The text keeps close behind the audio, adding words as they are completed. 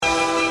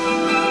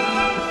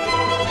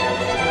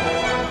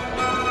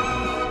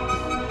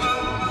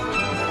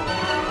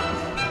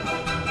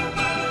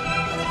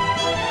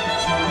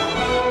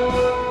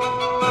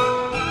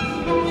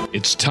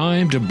It's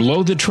time to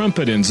blow the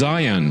trumpet in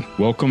Zion.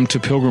 Welcome to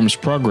Pilgrim's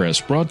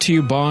Progress, brought to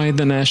you by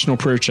the National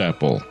Prayer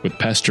Chapel with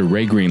Pastor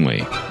Ray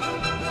Greenlee.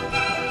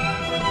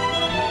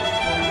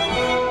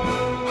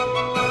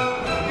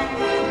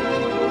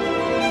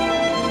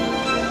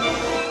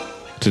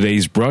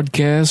 Today's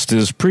broadcast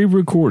is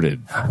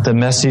pre-recorded. The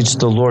message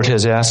the Lord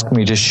has asked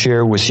me to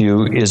share with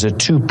you is a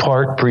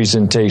two-part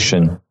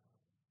presentation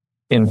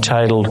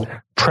entitled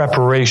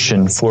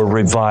Preparation for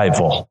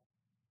Revival.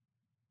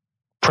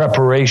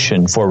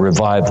 Preparation for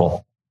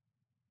Revival.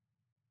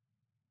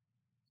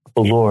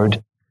 The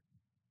Lord,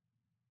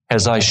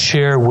 as I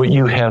share what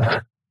you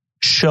have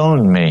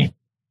shown me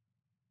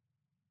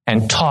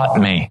and taught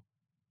me,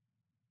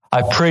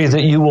 I pray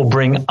that you will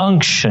bring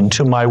unction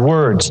to my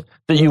words,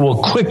 that you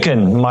will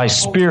quicken my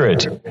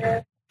spirit,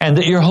 and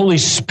that your Holy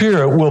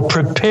Spirit will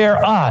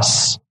prepare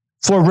us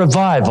for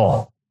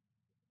revival.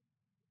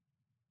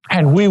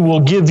 And we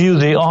will give you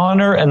the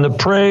honor and the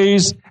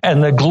praise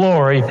and the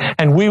glory,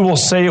 and we will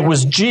say it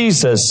was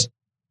Jesus.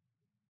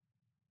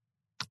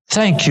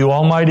 Thank you,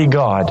 Almighty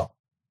God.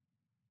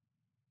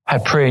 I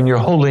pray in your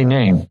holy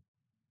name.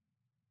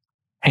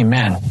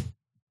 Amen.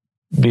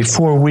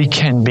 Before we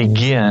can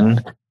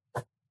begin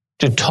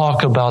to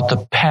talk about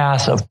the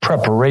path of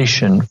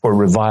preparation for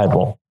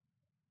revival,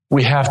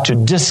 we have to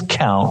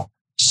discount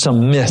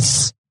some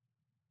myths,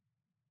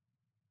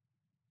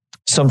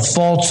 some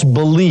false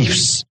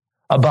beliefs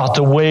about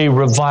the way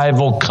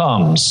revival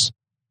comes.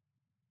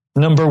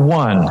 Number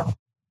one,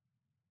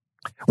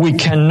 we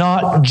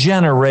cannot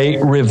generate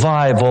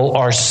revival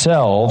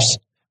ourselves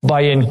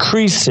by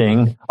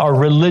increasing our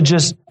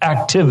religious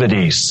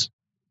activities.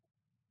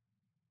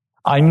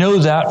 I know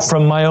that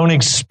from my own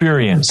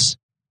experience.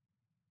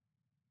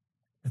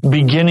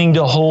 Beginning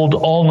to hold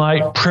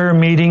all-night prayer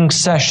meeting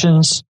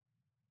sessions,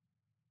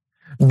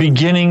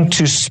 beginning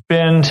to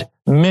spend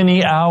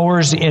many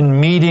hours in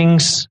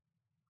meetings.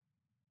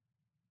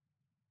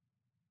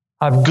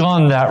 I've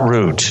gone that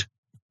route.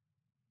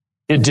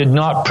 It did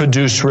not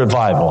produce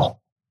revival.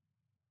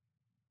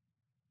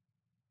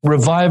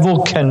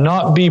 Revival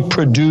cannot be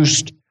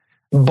produced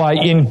by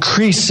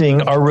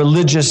increasing our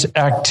religious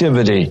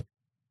activity.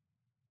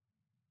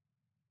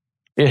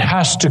 It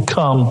has to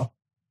come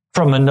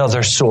from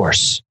another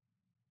source.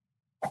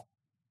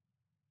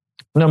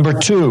 Number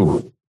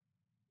two,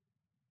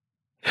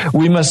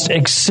 we must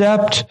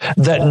accept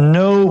that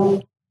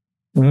no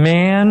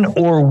man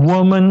or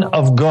woman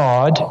of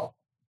God,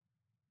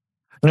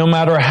 no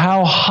matter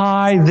how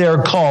high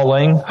their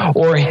calling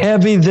or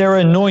heavy their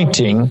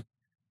anointing,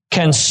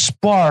 can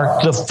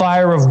spark the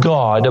fire of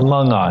God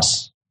among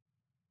us.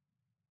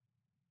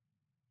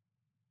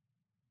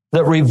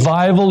 That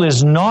revival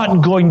is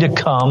not going to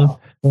come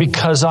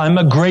because I'm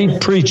a great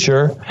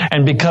preacher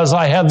and because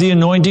I have the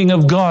anointing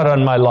of God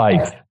on my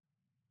life.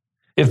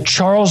 If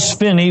Charles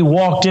Finney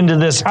walked into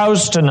this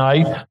house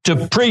tonight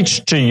to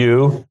preach to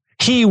you,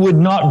 he would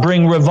not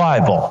bring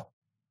revival.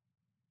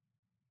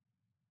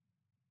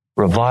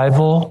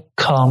 Revival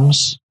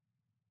comes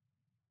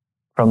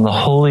from the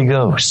Holy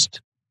Ghost.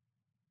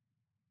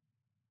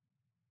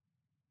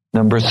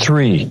 Number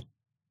three,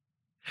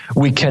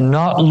 we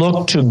cannot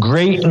look to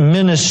great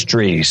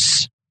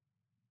ministries.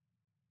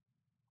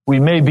 We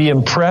may be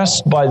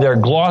impressed by their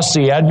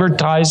glossy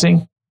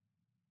advertising,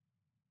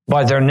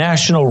 by their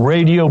national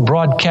radio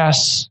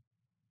broadcasts,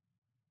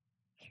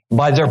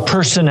 by their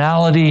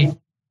personality,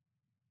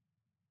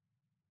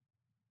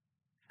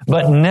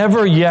 but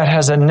never yet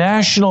has a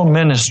national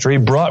ministry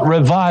brought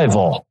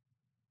revival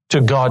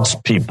to God's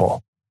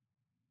people.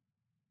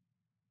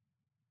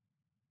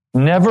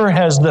 Never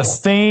has the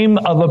fame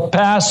of a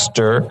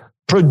pastor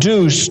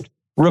produced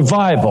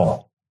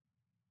revival.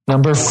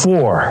 Number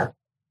four,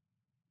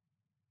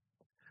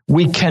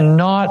 we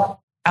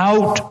cannot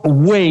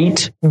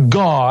outwait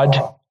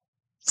God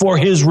for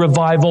his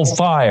revival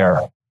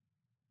fire.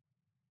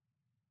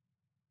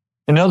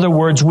 In other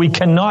words, we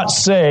cannot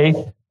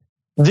say,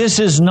 this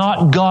is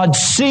not God's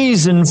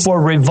season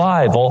for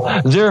revival,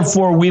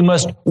 therefore we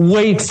must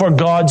wait for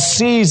God's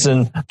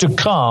season to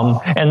come,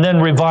 and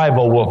then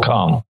revival will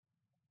come.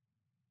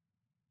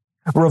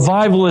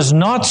 Revival is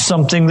not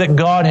something that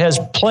God has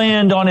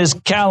planned on his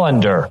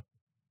calendar.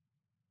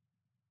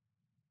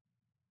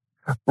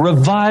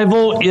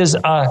 Revival is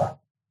a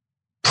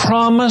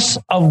promise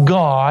of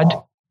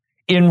God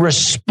in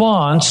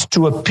response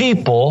to a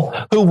people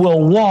who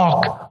will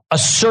walk a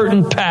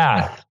certain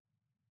path.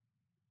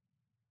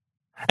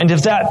 And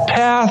if that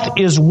path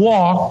is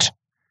walked,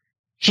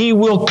 he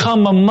will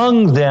come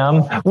among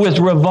them with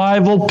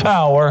revival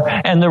power,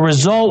 and the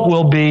result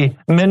will be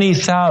many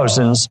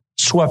thousands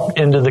swept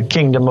into the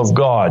kingdom of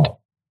God.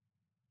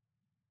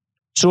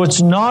 So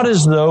it's not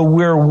as though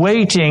we're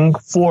waiting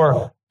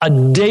for a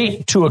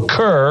date to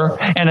occur,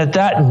 and at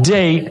that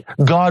date,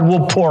 God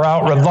will pour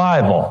out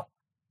revival.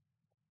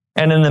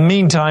 And in the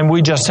meantime,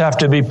 we just have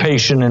to be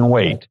patient and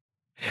wait.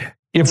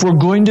 If we're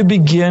going to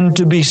begin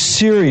to be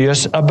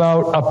serious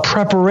about a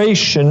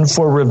preparation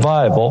for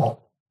revival,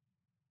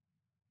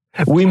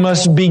 we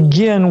must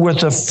begin with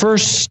the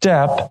first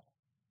step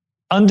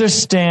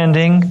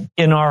understanding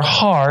in our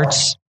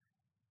hearts,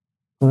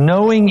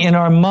 knowing in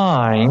our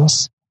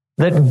minds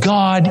that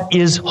God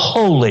is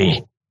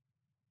holy.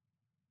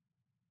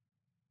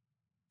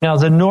 Now,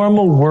 the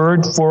normal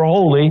word for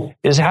holy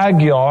is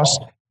hagios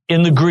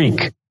in the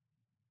Greek.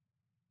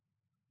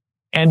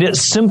 And it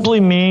simply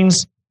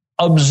means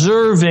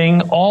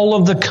observing all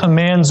of the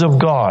commands of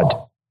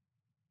God,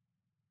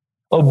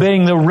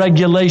 obeying the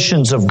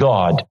regulations of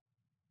God,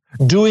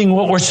 doing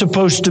what we're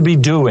supposed to be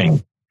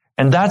doing.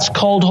 And that's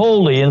called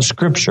holy in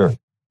Scripture.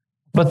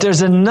 But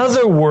there's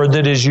another word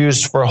that is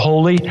used for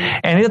holy,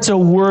 and it's a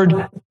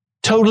word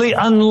totally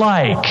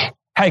unlike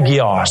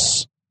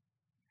hagios.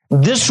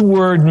 This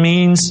word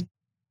means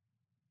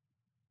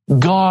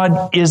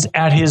God is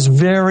at his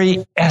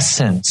very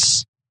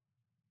essence,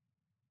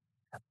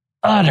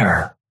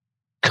 utter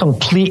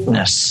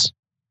completeness.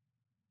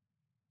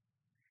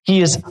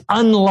 He is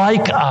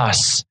unlike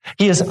us.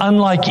 He is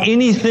unlike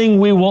anything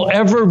we will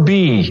ever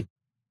be.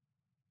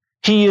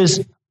 He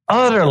is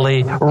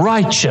utterly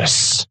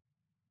righteous.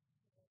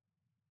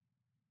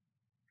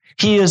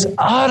 He is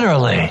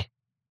utterly,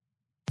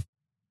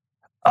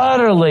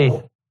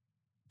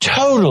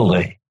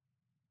 totally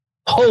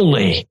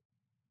holy.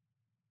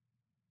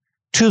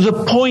 To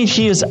the point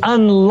he is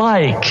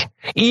unlike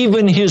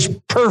even his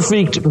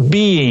perfect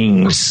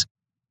beings.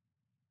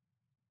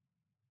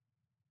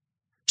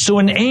 So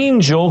an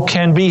angel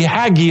can be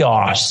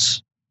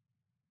hagios,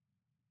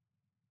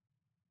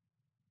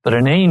 but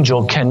an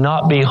angel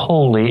cannot be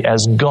holy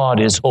as God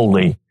is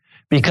holy,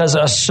 because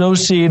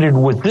associated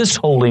with this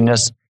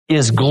holiness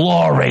is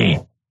glory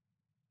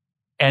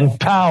and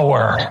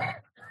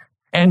power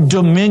and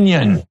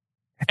dominion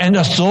and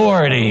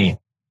authority.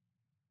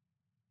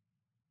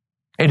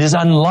 It is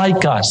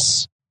unlike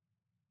us.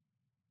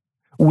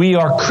 We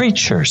are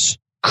creatures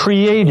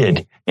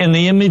created in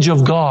the image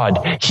of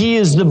God. He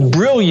is the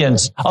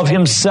brilliance of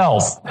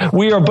himself.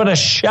 We are but a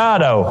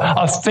shadow,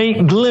 a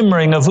faint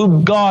glimmering of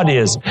who God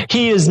is.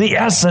 He is the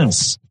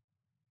essence.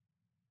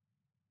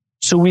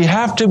 So we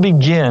have to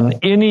begin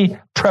any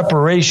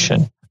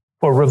preparation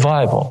for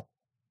revival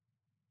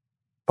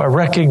by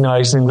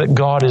recognizing that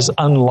God is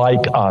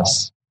unlike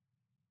us.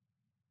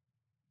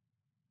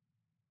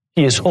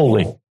 He is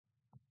holy.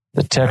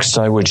 The text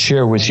I would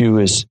share with you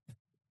is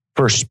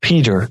 1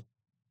 Peter,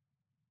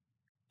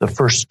 the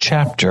first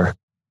chapter.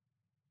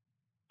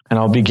 And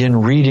I'll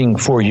begin reading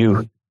for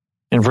you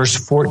in verse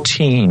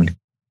 14.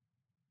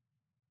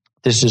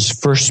 This is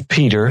 1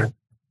 Peter,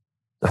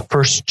 the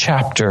first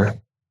chapter,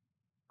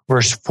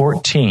 verse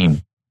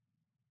 14.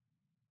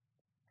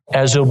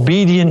 As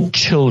obedient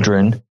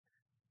children,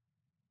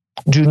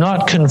 do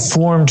not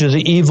conform to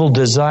the evil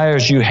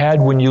desires you had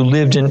when you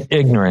lived in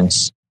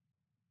ignorance.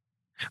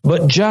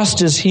 But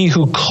just as he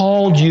who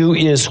called you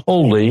is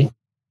holy,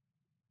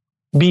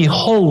 be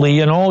holy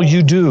in all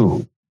you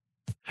do.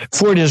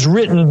 For it is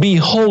written, be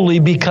holy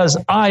because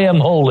I am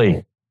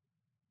holy.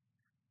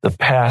 The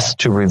path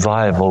to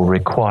revival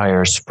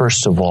requires,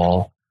 first of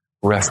all,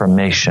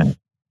 reformation.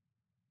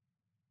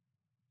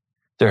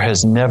 There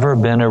has never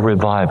been a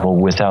revival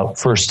without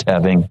first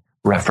having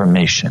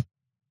reformation.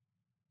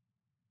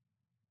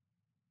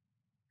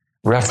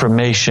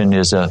 Reformation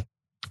is a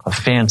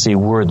fancy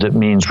word that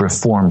means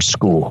reform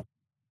school.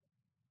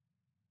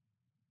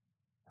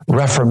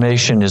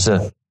 Reformation is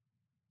a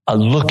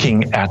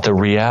looking at the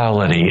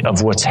reality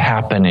of what's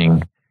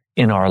happening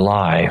in our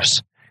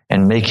lives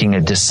and making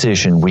a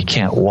decision we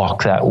can't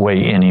walk that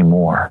way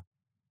anymore,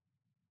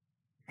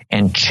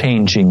 and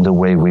changing the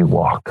way we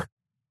walk.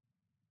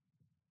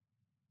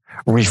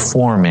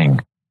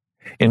 Reforming.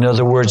 In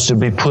other words, to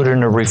be put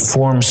in a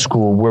reform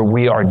school where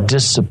we are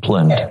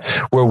disciplined,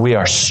 where we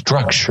are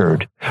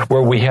structured,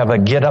 where we have a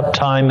get up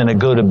time and a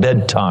go to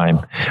bed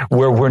time,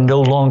 where we're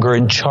no longer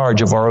in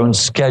charge of our own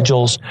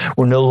schedules.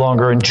 We're no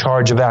longer in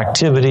charge of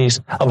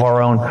activities of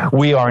our own.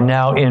 We are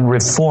now in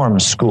reform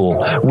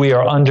school. We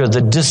are under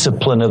the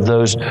discipline of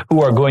those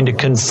who are going to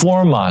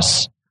conform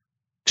us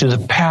to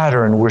the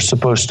pattern we're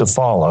supposed to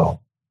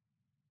follow.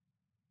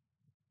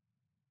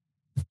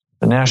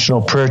 The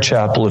National Prayer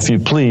Chapel, if you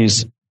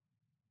please,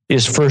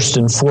 is first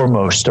and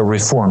foremost a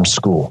reform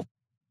school.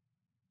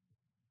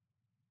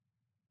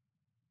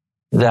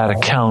 That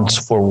accounts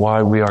for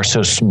why we are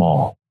so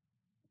small.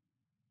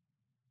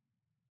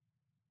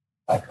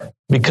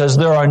 Because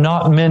there are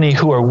not many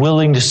who are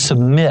willing to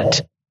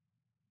submit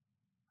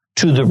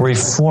to the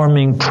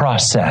reforming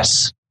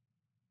process.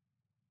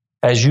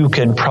 As you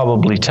can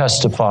probably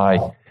testify,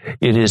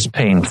 it is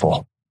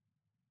painful.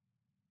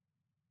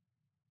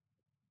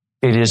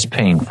 It is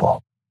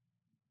painful.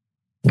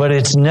 But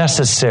it's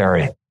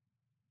necessary.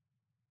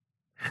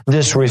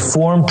 This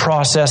reform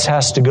process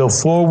has to go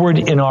forward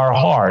in our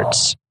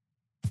hearts.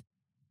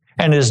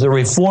 And as the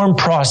reform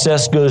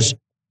process goes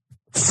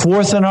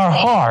forth in our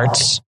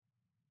hearts,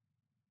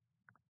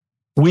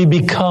 we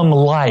become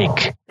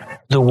like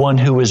the one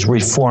who is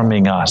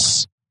reforming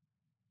us.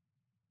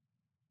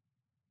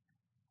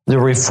 The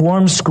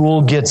reform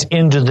school gets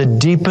into the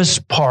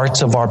deepest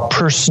parts of our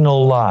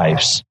personal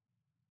lives.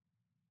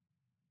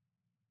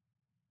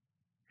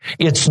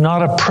 It's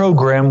not a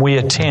program we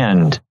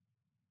attend.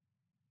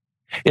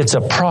 It's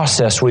a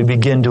process we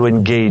begin to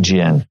engage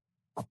in.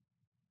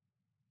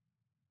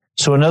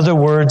 So in other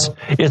words,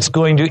 it's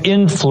going to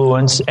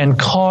influence and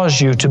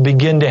cause you to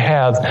begin to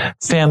have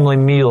family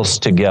meals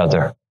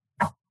together.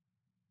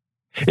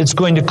 It's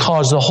going to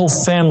cause the whole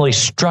family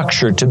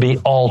structure to be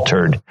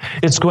altered.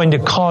 It's going to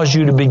cause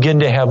you to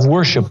begin to have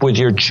worship with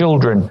your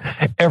children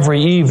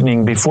every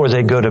evening before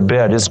they go to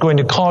bed. It's going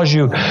to cause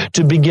you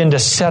to begin to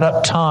set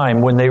up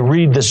time when they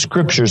read the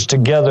scriptures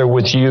together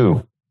with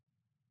you.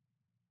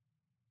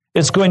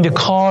 It's going to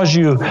cause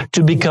you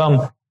to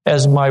become,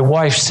 as my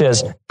wife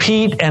says,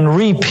 Pete and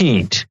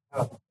repeat.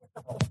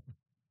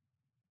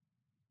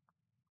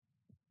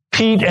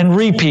 Pete and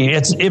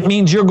repeat. It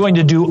means you're going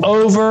to do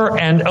over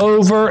and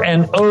over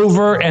and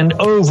over and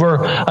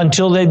over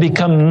until they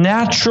become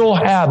natural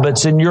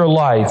habits in your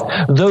life,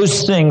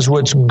 those things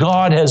which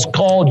God has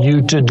called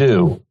you to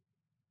do.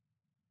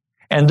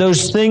 And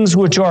those things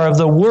which are of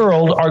the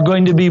world are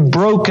going to be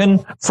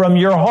broken from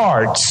your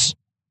hearts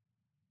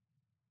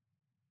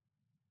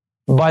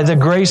by the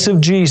grace of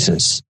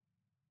Jesus.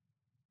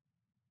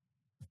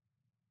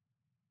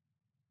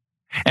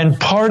 And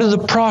part of the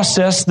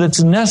process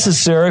that's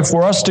necessary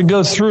for us to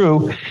go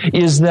through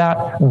is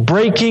that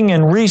breaking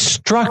and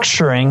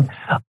restructuring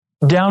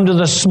down to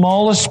the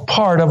smallest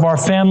part of our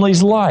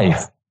family's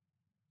life.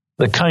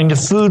 The kind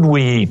of food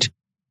we eat,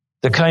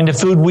 the kind of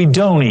food we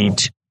don't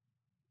eat,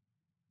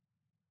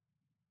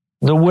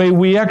 the way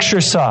we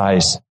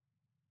exercise,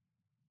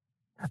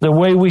 the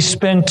way we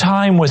spend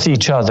time with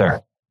each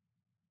other,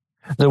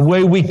 the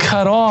way we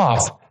cut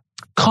off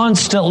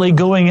constantly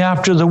going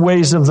after the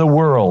ways of the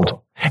world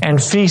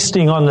and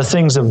feasting on the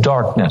things of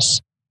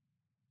darkness.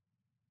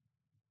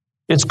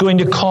 It's going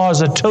to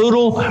cause a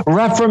total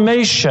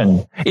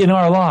reformation in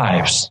our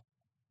lives.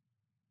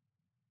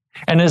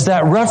 And as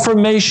that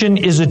reformation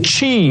is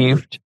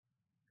achieved,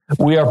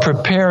 we are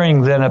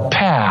preparing then a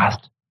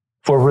path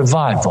for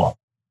revival.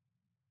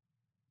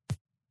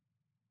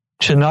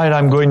 Tonight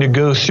I'm going to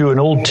go through an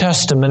Old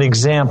Testament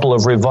example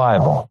of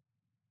revival.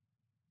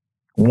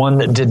 One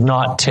that did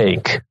not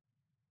take.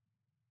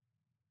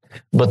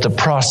 But the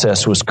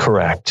process was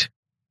correct.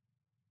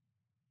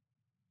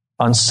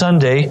 On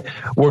Sunday,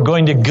 we're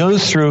going to go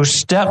through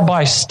step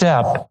by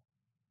step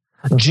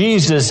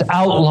Jesus'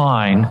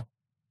 outline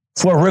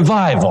for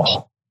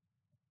revival.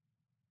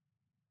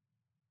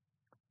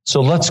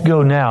 So let's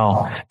go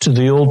now to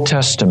the Old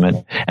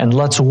Testament and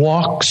let's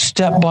walk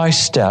step by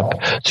step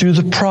through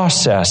the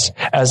process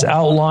as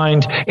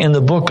outlined in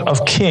the book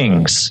of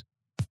Kings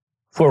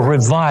for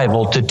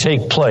revival to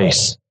take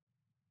place.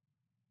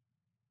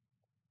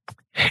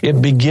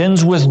 It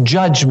begins with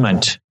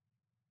judgment.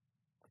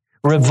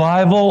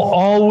 Revival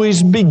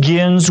always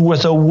begins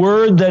with a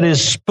word that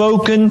is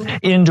spoken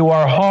into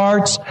our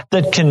hearts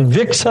that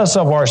convicts us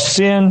of our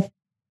sin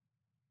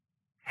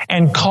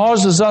and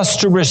causes us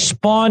to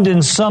respond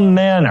in some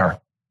manner.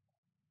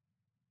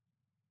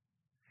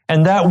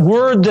 And that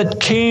word that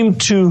came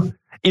to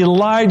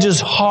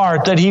Elijah's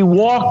heart that he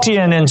walked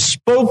in and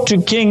spoke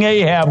to King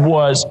Ahab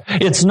was,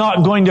 it's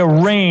not going to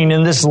rain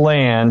in this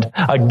land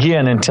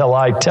again until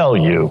I tell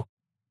you.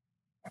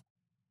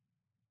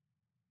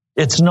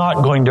 It's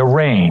not going to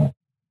rain.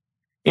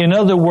 In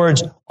other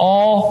words,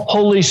 all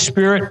Holy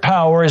Spirit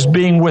power is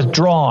being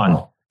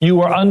withdrawn.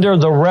 You are under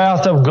the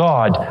wrath of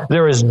God.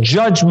 There is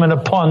judgment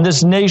upon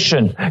this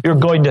nation. You're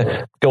going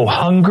to go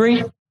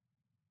hungry.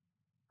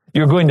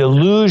 You're going to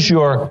lose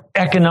your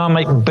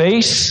economic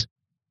base.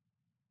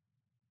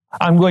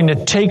 I'm going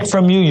to take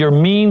from you your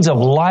means of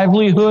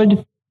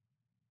livelihood.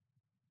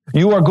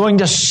 You are going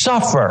to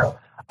suffer.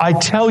 I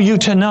tell you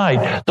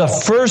tonight, the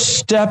first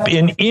step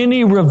in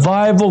any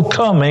revival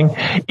coming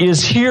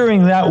is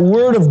hearing that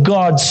word of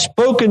God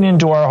spoken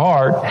into our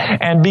heart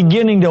and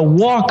beginning to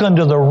walk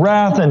under the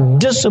wrath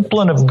and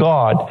discipline of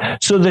God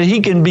so that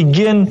He can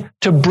begin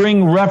to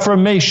bring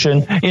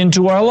reformation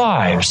into our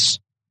lives.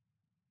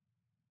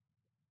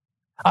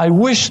 I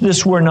wish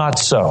this were not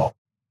so.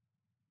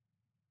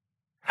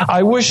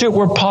 I wish it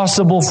were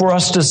possible for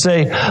us to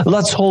say,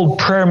 let's hold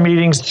prayer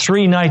meetings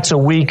 3 nights a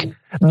week.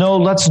 No,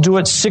 let's do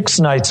it 6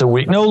 nights a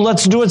week. No,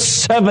 let's do it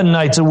 7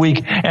 nights a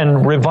week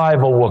and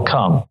revival will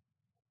come.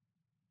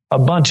 A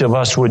bunch of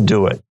us would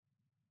do it.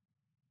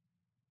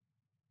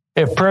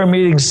 If prayer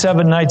meetings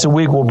 7 nights a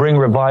week will bring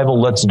revival,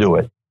 let's do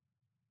it.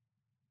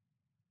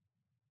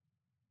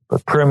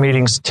 But prayer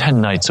meetings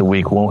 10 nights a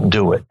week won't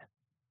do it.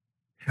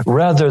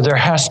 Rather, there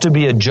has to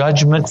be a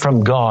judgment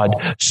from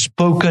God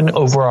spoken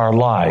over our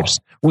lives.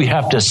 We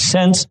have to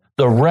sense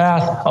the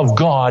wrath of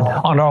God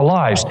on our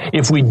lives.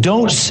 If we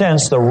don't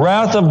sense the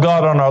wrath of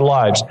God on our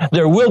lives,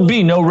 there will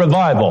be no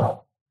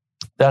revival.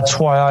 That's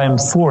why I am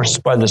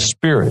forced by the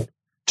Spirit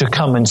to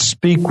come and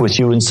speak with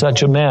you in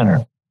such a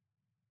manner.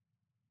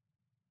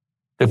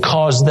 To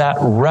cause that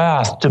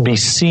wrath to be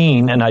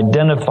seen and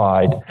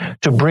identified,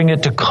 to bring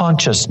it to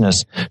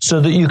consciousness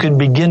so that you can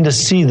begin to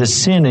see the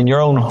sin in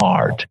your own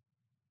heart.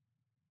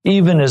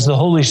 Even as the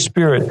Holy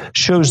Spirit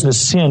shows the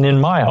sin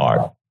in my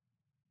heart.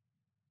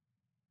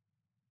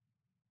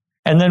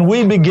 And then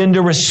we begin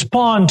to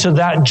respond to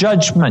that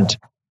judgment.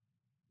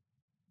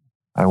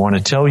 I want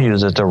to tell you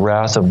that the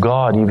wrath of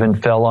God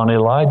even fell on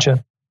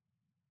Elijah.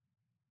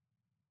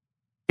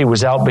 He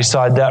was out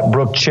beside that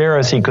brook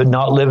Cherith. He could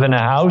not live in a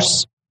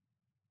house.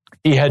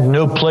 He had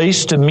no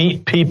place to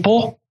meet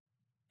people.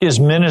 His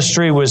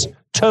ministry was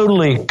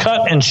totally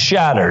cut and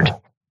shattered.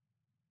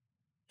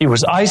 He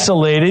was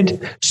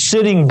isolated,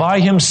 sitting by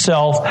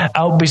himself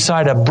out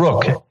beside a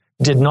brook.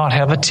 Did not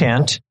have a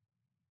tent.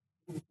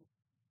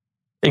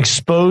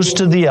 Exposed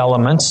to the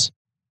elements.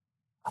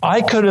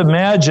 I could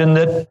imagine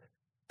that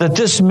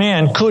this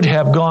man could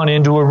have gone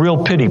into a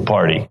real pity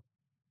party.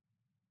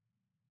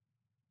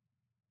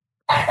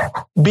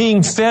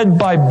 Being fed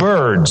by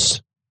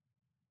birds.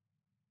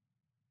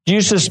 Do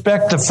you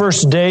suspect the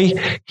first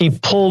day he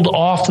pulled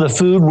off the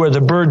food where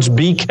the bird's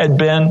beak had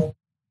been?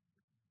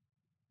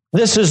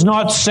 This is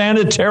not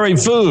sanitary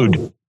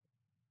food.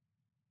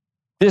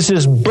 This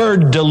is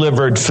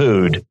bird-delivered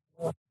food.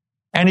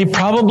 And he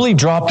probably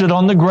dropped it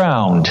on the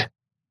ground.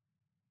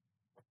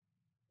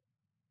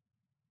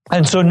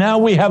 And so now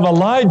we have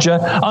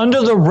Elijah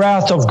under the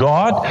wrath of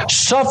God,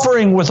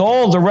 suffering with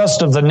all the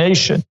rest of the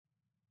nation.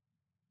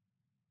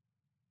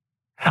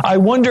 I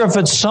wonder if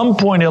at some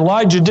point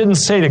Elijah didn't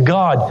say to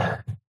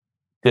God,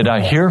 "Did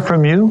I hear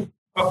from you?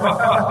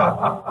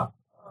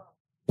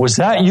 Was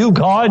that you,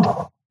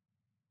 God?"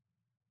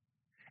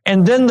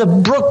 And then the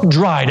brook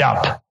dried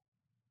up.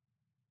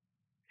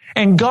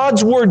 And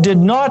God's word did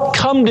not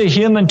come to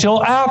him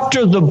until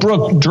after the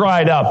brook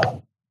dried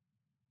up.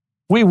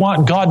 We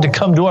want God to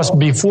come to us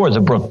before the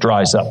brook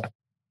dries up.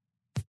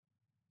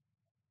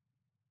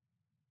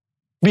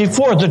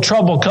 Before the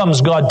trouble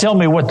comes, God, tell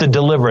me what the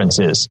deliverance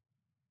is.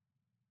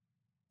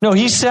 No,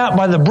 he sat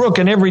by the brook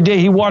and every day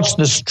he watched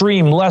the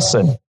stream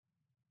lessen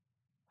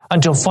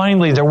until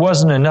finally there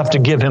wasn't enough to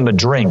give him a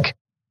drink.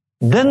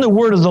 Then the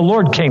word of the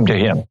Lord came to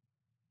him.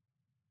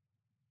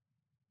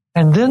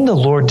 And then the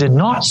Lord did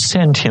not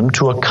send him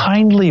to a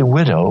kindly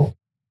widow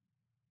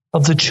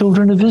of the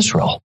children of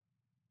Israel,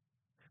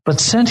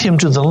 but sent him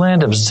to the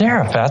land of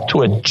Zarephath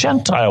to a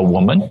Gentile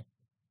woman,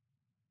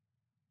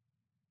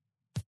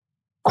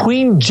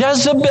 Queen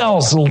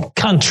Jezebel's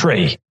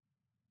country.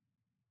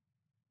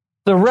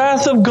 The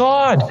wrath of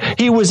God.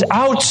 He was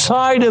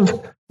outside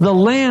of the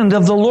land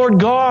of the Lord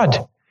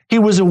God. He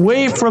was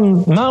away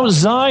from Mount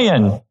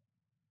Zion.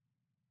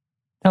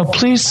 Now,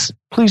 please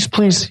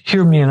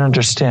hear me and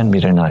understand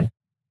me tonight.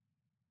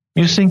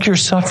 You think you're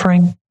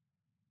suffering?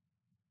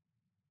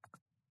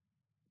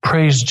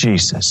 Praise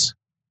Jesus.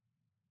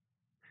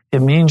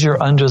 It means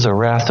you're under the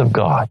wrath of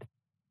God.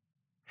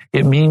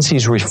 It means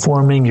he's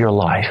reforming your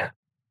life.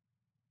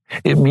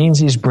 It means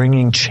he's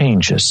bringing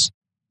changes.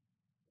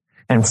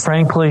 And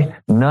frankly,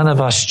 none of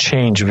us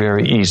change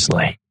very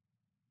easily.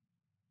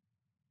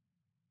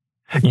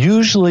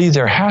 Usually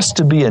there has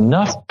to be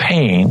enough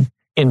pain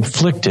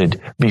inflicted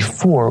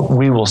before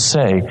we will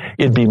say,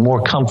 it'd be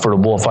more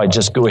comfortable if I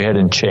just go ahead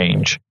and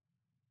change.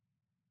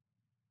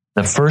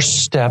 The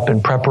first step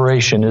in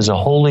preparation is a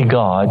holy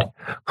God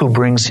who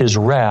brings his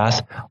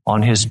wrath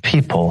on his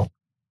people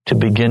to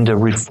begin to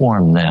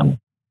reform them.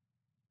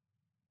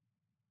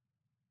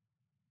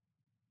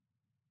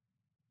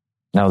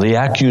 Now, the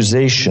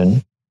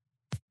accusation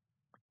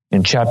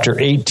in chapter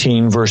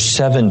 18, verse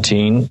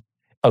 17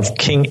 of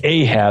King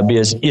Ahab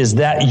is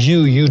that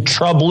you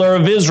troubler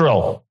of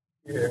Israel?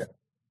 Yeah.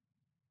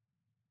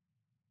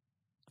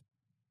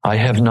 I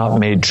have not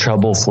made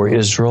trouble for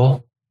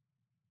Israel.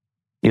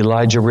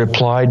 Elijah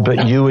replied,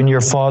 but you and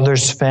your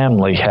father's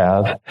family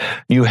have.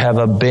 You have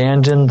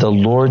abandoned the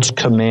Lord's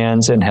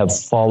commands and have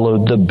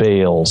followed the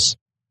Baals.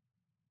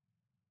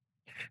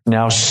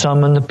 Now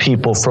summon the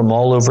people from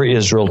all over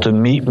Israel to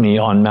meet me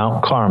on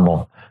Mount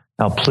Carmel.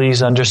 Now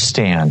please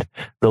understand,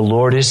 the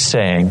Lord is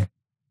saying,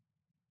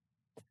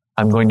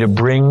 I'm going to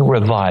bring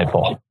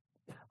revival.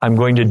 I'm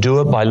going to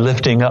do it by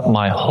lifting up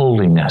my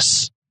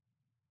holiness.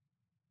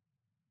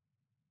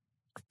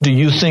 Do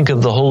you think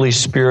of the Holy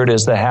Spirit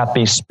as the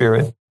happy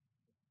Spirit?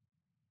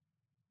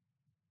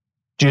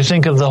 Do you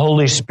think of the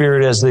Holy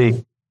Spirit as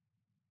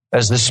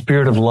the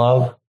Spirit of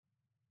love?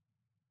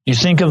 Do you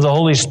think of the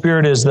Holy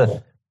Spirit as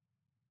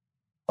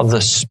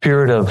the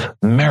Spirit of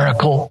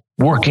miracle,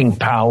 working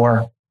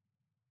power?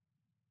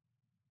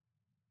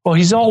 Well,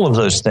 he's all of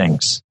those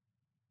things.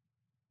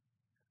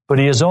 But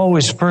he is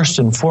always first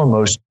and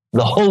foremost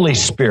the Holy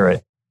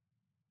Spirit.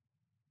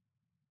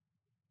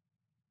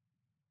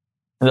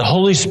 And the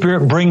Holy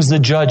Spirit brings the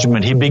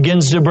judgment. He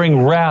begins to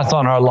bring wrath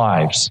on our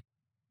lives,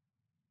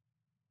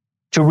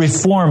 to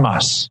reform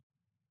us.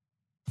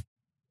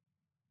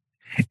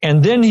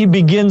 And then he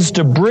begins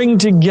to bring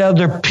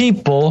together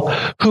people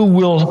who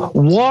will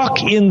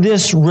walk in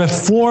this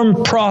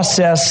reform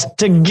process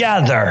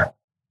together.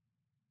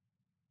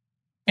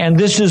 And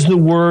this is the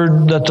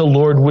word that the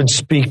Lord would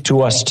speak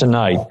to us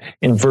tonight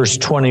in verse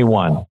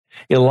 21.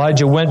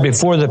 Elijah went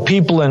before the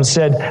people and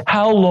said,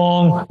 how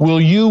long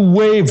will you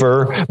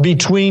waver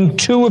between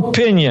two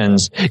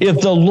opinions? If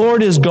the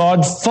Lord is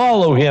God,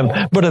 follow him.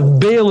 But if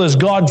Baal is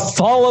God,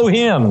 follow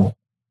him.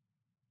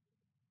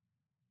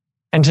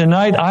 And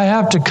tonight I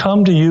have to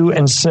come to you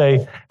and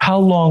say, how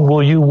long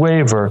will you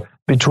waver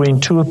between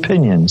two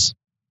opinions?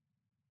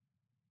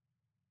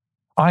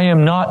 I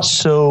am not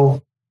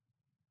so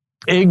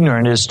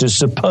ignorant as to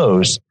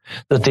suppose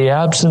that the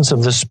absence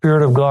of the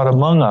Spirit of God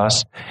among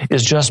us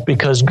is just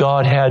because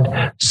God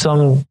had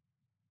some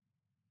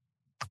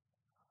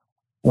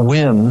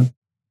whim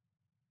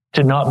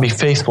to not be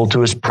faithful to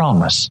his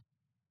promise.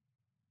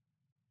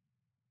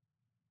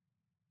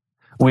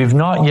 We've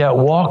not yet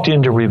walked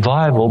into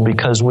revival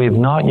because we've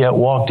not yet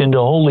walked into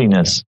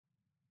holiness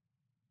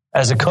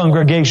as a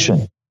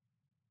congregation.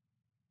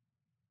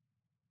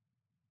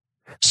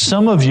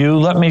 Some of you,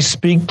 let me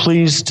speak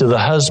please to the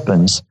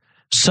husbands.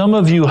 Some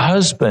of you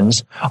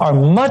husbands are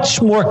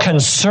much more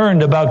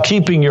concerned about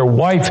keeping your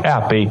wife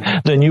happy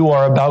than you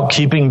are about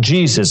keeping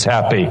Jesus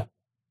happy.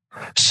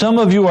 Some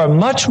of you are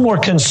much more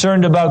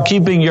concerned about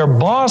keeping your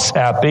boss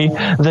happy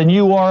than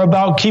you are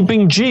about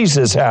keeping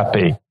Jesus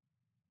happy.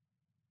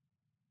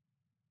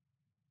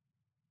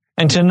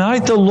 And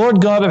tonight the Lord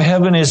God of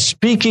heaven is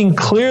speaking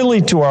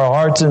clearly to our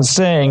hearts and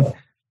saying,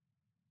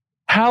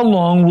 how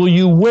long will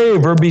you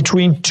waver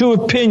between two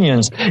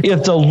opinions?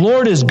 If the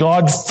Lord is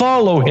God,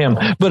 follow him.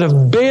 But if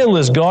Baal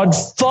is God,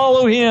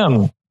 follow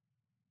him.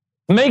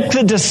 Make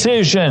the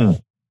decision.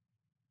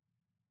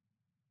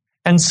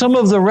 And some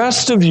of the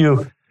rest of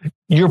you,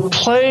 you're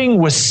playing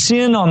with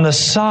sin on the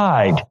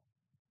side.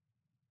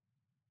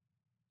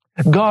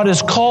 God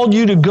has called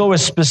you to go a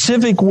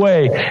specific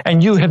way,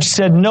 and you have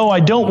said, no, I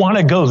don't want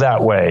to go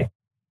that way.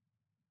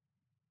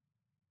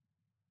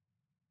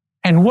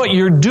 And what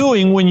you're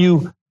doing when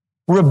you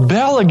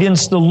rebel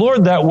against the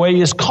Lord that way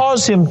is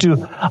cause him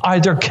to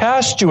either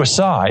cast you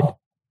aside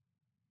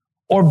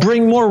or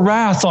bring more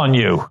wrath on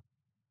you.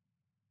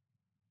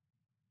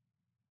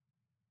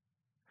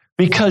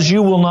 Because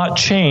you will not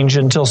change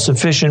until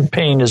sufficient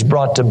pain is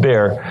brought to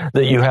bear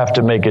that you have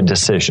to make a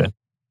decision.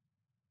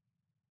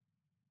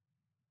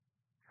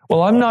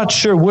 Well, I'm not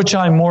sure which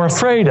I'm more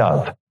afraid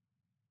of.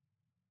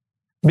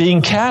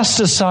 Being cast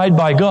aside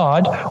by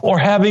God or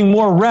having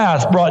more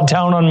wrath brought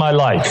down on my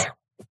life.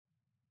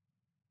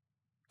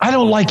 I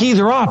don't like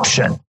either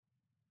option.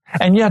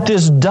 And yet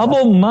this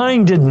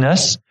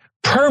double-mindedness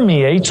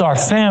permeates our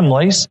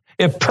families.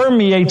 It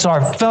permeates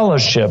our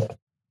fellowship.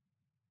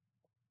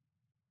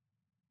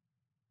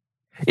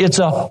 It's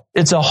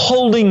a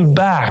holding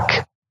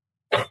back.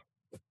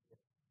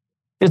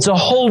 It's a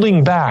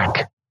holding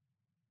back.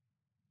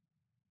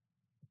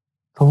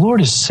 The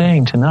Lord is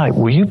saying tonight,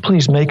 will you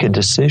please make a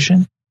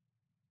decision?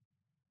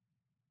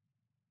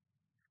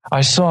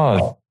 I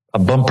saw a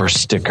bumper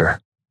sticker.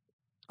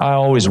 I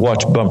always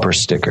watch bumper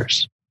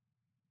stickers.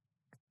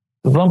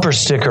 The bumper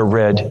sticker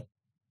read,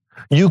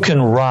 you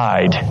can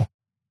ride,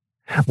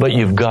 but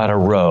you've got to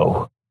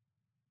row.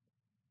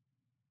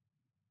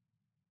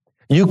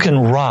 You can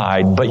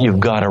ride, but you've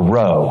got to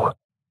row.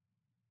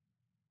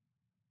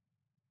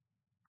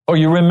 Or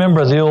you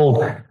remember the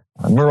old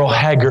Merle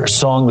Haggard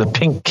song, The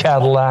Pink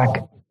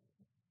Cadillac?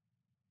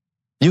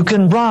 You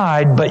can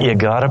ride, but you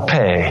got to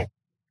pay.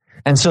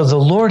 And so the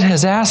Lord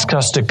has asked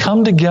us to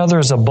come together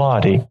as a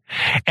body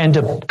and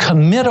to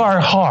commit our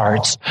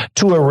hearts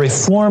to a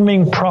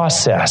reforming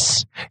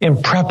process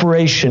in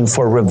preparation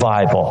for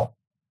revival.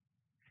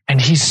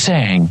 And he's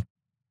saying,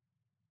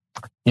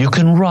 you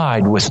can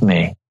ride with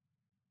me,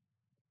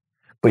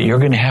 but you're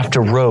going to have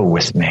to row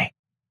with me.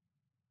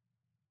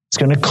 It's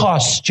going to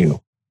cost you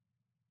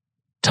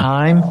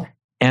time,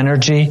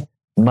 energy,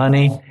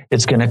 money.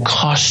 It's going to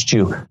cost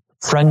you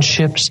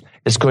friendships.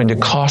 It's going to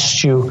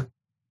cost you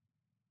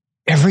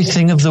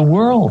everything of the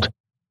world.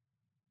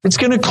 It's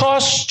going to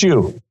cost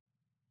you.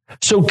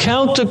 So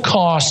count the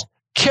cost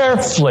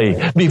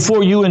carefully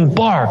before you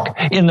embark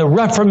in the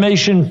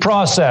reformation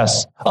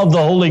process of the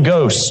Holy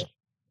Ghost.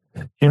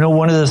 You know,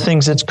 one of the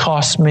things it's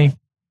cost me?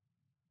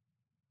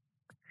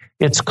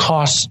 It's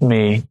cost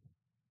me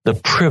the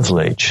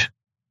privilege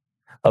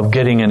of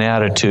getting an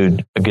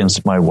attitude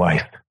against my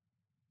wife.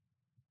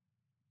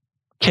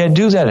 Can't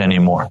do that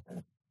anymore.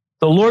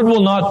 The Lord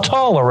will not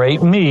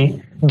tolerate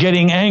me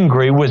getting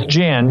angry with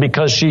Jan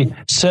because she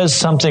says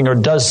something or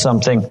does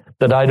something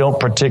that I don't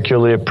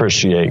particularly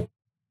appreciate.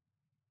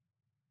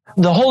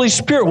 The Holy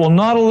Spirit will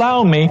not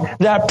allow me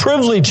that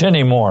privilege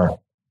anymore.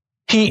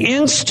 He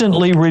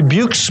instantly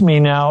rebukes me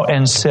now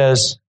and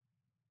says,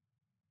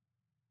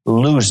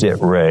 lose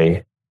it,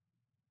 Ray.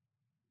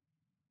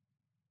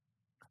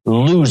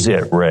 Lose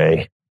it,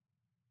 Ray.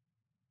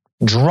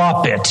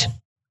 Drop it.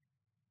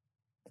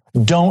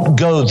 Don't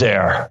go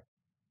there.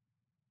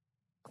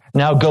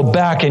 Now go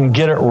back and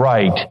get it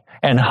right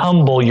and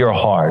humble your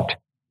heart.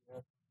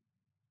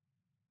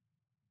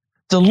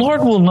 The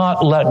Lord will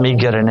not let me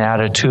get an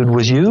attitude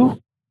with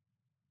you.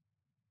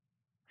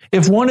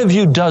 If one of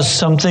you does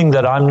something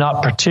that I'm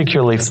not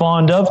particularly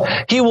fond of,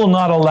 he will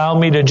not allow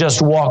me to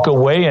just walk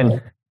away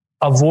and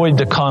avoid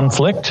the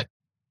conflict.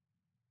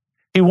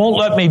 He won't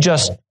let me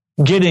just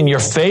get in your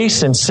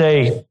face and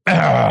say,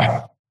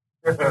 no,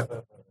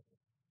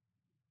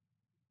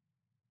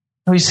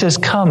 he says,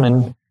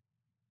 come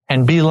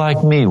and be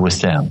like me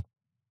with them.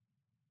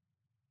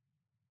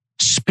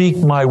 speak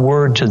my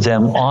word to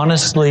them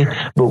honestly,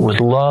 but with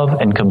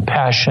love and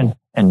compassion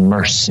and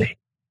mercy.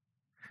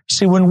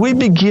 See, when we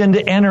begin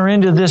to enter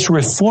into this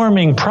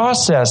reforming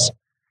process,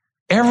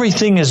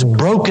 everything is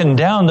broken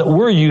down that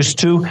we're used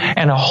to,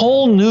 and a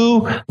whole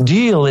new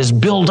deal is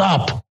built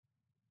up.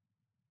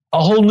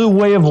 A whole new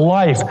way of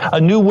life,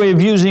 a new way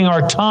of using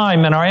our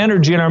time and our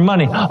energy and our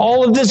money.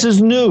 All of this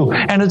is new,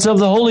 and it's of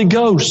the Holy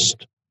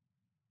Ghost.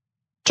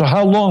 So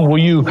how long will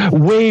you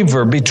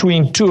waver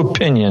between two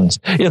opinions?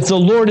 If the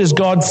Lord is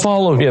God,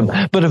 follow him.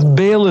 But if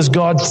Baal is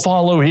God,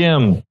 follow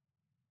him.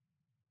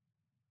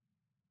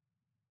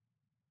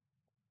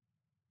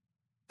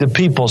 The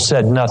people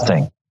said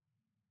nothing.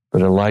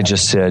 But Elijah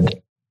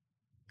said,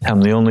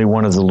 I'm the only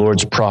one of the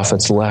Lord's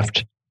prophets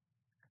left.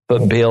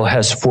 But Baal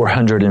has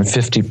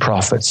 450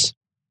 prophets.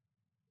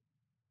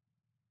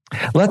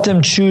 Let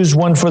them choose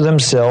one for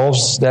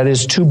themselves, that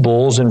is 2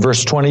 bulls in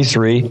verse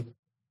 23.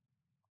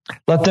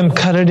 Let them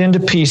cut it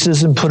into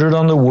pieces and put it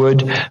on the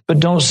wood,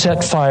 but don't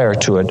set fire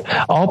to it.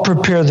 I'll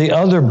prepare the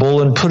other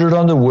bull and put it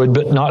on the wood,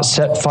 but not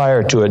set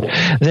fire to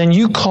it. Then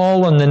you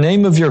call on the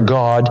name of your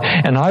God,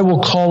 and I will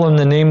call on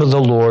the name of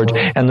the Lord,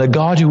 and the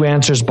God who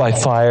answers by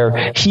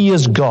fire, he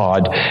is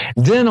God.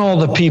 Then all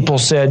the people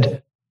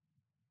said,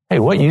 hey,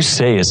 what you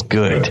say is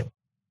good.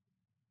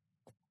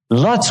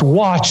 Let's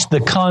watch the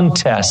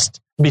contest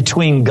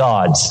between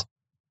gods.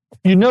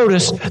 You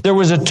notice there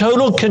was a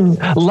total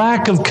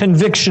lack of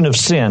conviction of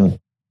sin.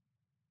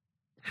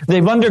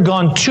 They've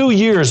undergone 2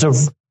 years of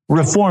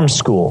reform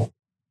school,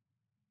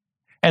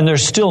 and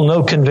there's still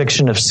no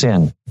conviction of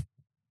sin.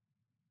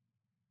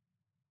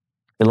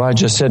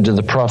 Elijah said to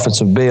the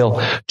prophets of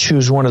Baal,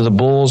 choose one of the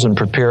bulls and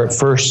prepare it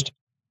first.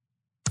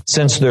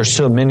 Since there's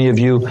so many of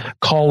you,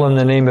 call on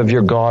the name of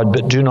your God,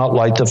 but do not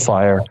light the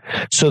fire.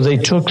 So they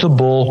took the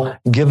bull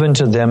given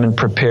to them and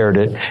prepared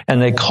it, and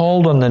they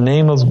called on the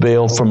name of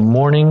Baal from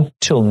morning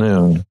till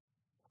noon.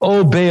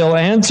 Oh, Baal,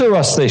 answer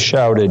us, they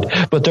shouted.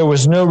 But there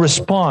was no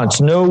response.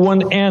 No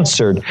one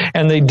answered,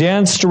 and they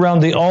danced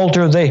around the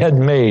altar they had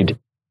made.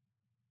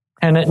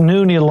 And at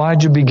noon,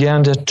 Elijah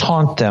began to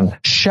taunt them.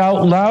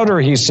 Shout louder,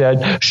 he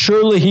said.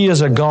 Surely he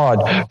is a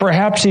god.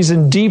 Perhaps he's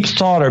in deep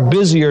thought or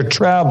busy or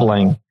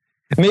traveling.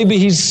 Maybe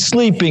he's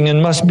sleeping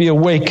and must be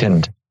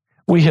awakened.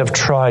 We have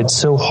tried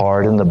so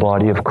hard in the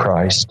body of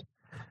Christ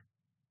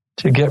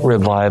to get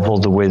revival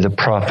the way the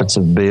prophets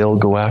of Baal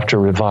go after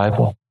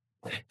revival.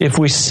 If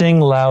we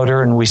sing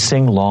louder and we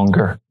sing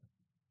longer,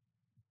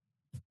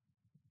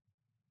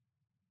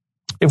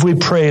 if we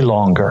pray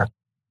longer,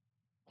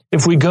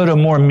 if we go to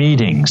more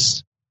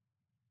meetings,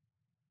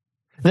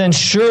 then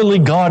surely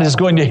God is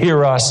going to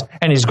hear us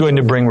and he's going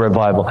to bring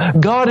revival.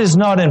 God is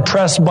not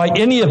impressed by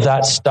any of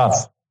that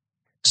stuff.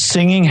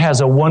 Singing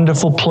has a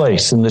wonderful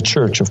place in the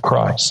church of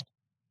Christ.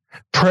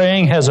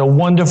 Praying has a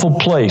wonderful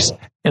place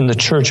in the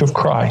church of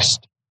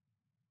Christ.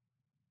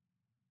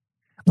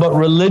 But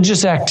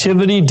religious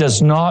activity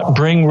does not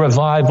bring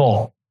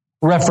revival.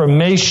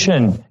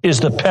 Reformation is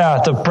the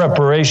path of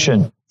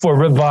preparation for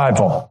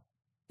revival.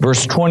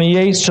 Verse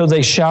 28, so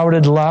they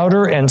shouted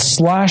louder and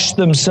slashed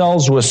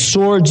themselves with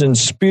swords and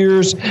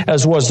spears,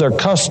 as was their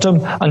custom,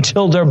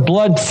 until their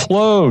blood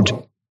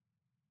flowed.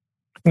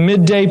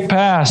 Midday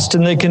passed,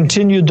 and they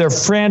continued their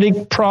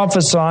frantic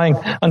prophesying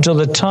until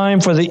the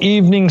time for the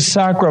evening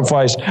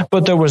sacrifice.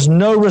 But there was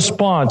no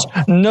response.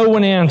 No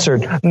one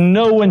answered.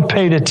 No one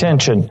paid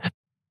attention.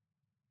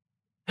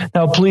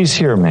 Now, please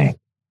hear me.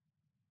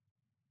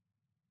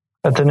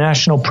 At the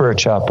National Prayer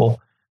Chapel,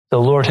 the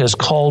Lord has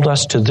called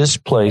us to this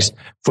place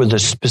for the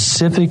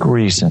specific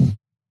reason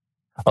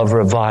of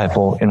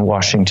revival in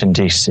Washington,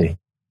 D.C.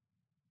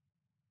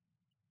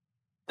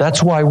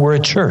 That's why we're a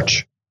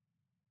church.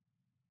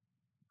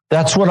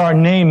 That's what our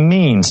name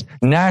means,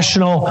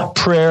 National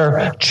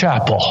Prayer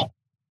Chapel.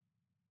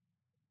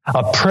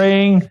 A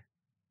praying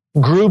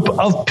group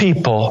of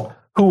people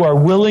who are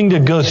willing to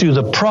go through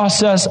the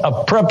process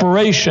of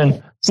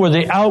preparation for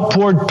the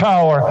outpoured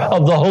power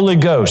of the Holy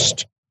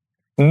Ghost.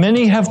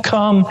 Many have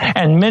come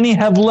and many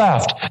have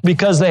left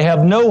because they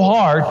have no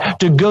heart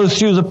to go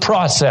through the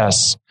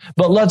process.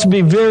 But let's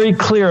be very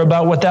clear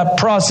about what that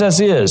process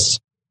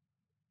is.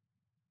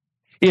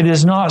 It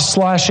is not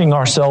slashing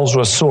ourselves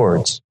with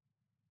swords.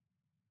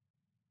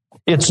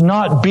 It's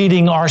not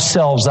beating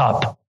ourselves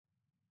up.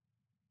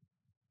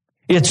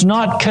 It's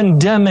not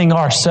condemning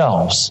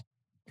ourselves.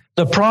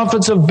 The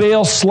prophets of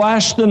Baal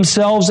slashed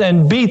themselves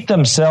and beat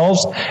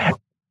themselves,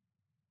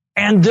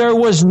 and there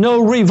was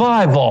no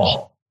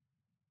revival.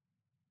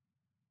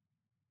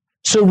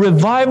 So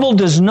revival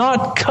does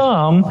not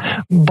come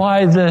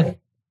by the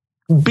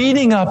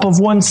beating up of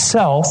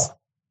oneself,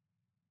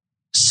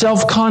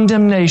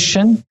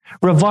 self-condemnation.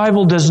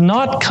 Revival does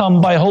not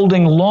come by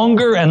holding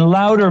longer and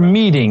louder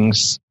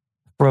meetings.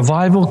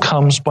 Revival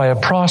comes by a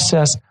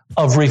process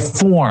of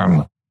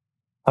reform,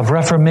 of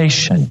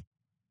reformation.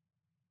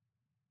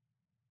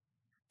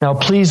 Now,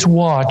 please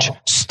watch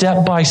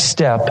step by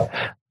step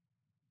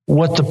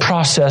what the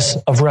process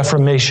of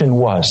reformation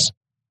was.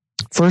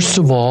 First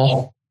of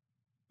all,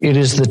 it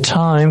is the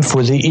time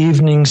for the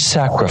evening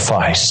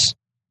sacrifice.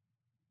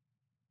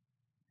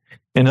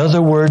 In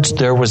other words,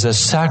 there was a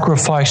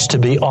sacrifice to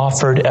be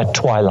offered at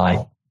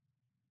twilight.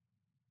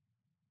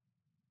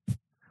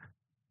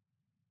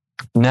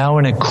 Now,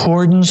 in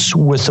accordance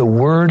with the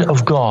Word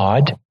of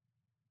God,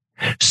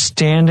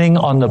 standing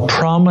on the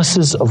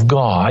promises of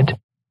God,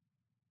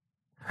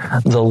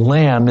 the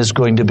lamb is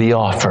going to be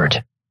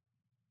offered.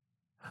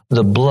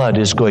 The blood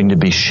is going to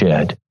be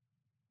shed.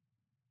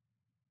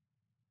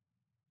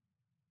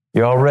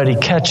 You're already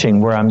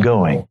catching where I'm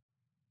going.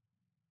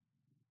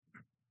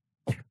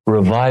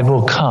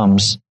 Revival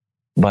comes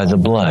by the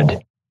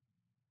blood.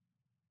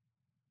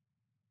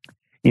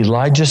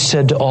 Elijah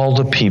said to all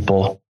the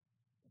people,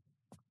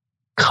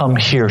 "Come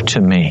here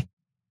to me."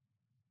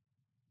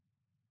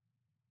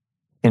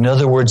 In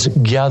other words,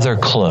 gather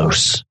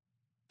close.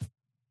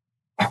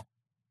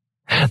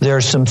 There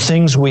are some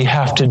things we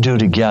have to do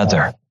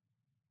together,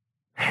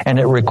 and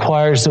it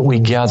requires that we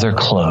gather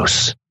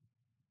close,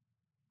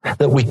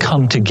 that we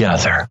come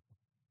together.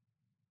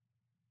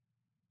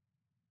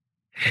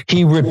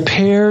 He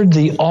repaired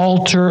the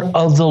altar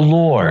of the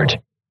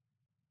Lord.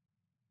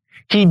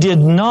 He did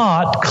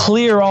not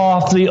clear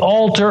off the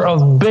altar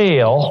of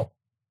Baal,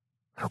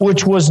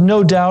 which was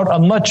no doubt a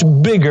much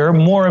bigger,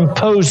 more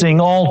imposing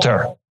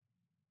altar.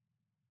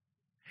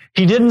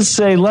 He didn't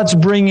say, let's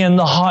bring in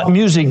the hot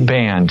music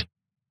band.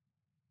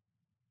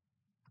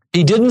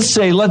 He didn't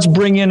say, let's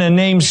bring in a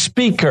named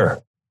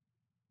speaker.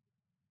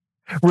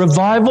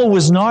 Revival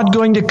was not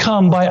going to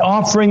come by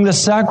offering the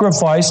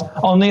sacrifice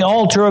on the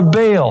altar of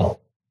Baal.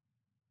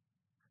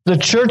 The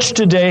church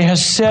today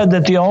has said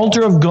that the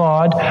altar of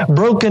God,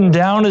 broken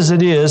down as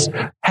it is,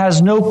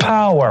 has no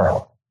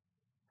power.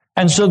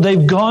 And so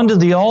they've gone to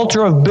the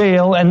altar of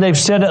Baal and they've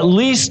said, at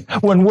least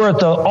when we're at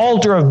the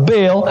altar of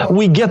Baal,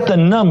 we get the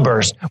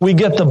numbers. We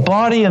get the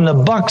body and the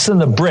bucks and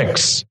the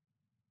bricks.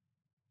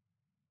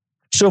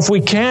 So if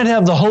we can't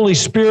have the Holy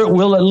Spirit,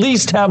 we'll at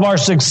least have our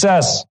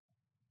success.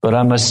 But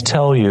I must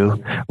tell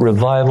you,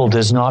 revival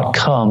does not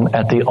come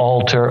at the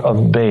altar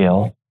of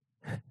Baal.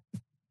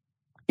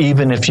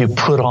 Even if you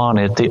put on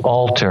it the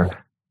altar,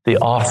 the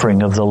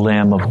offering of the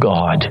Lamb of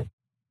God.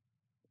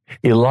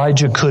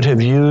 Elijah could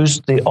have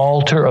used the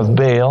altar of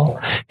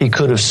Baal. He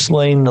could have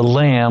slain the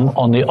lamb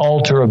on the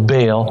altar of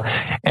Baal,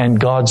 and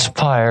God's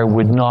fire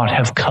would not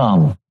have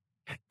come.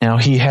 Now,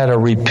 he had a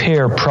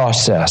repair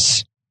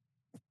process.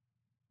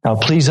 Now,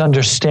 please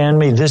understand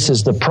me. This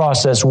is the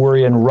process we're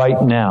in right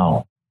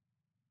now.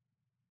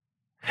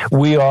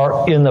 We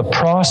are in the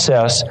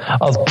process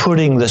of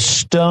putting the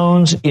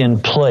stones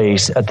in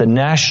place at the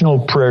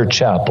National Prayer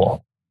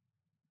Chapel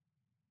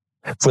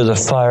for the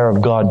fire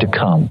of God to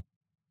come.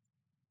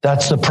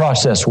 That's the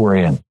process we're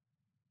in.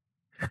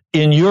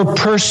 In your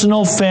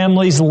personal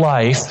family's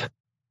life,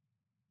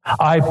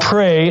 I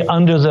pray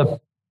under the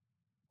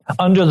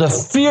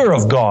fear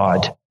of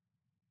God,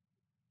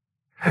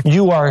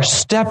 you are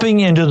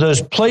stepping into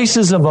those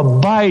places of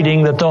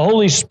abiding that the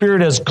Holy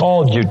Spirit has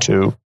called you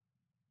to.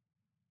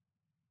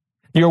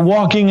 You're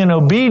walking in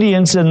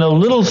obedience in the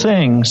little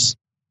things,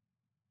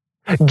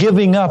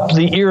 giving up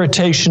the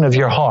irritation of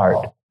your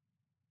heart,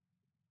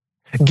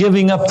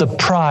 giving up the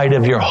pride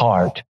of your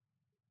heart,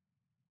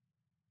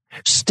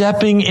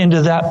 stepping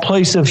into that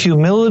place of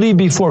humility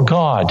before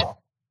God,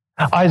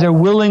 either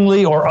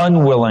willingly or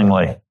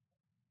unwillingly.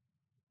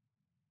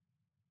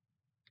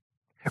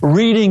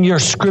 Reading your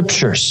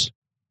scriptures,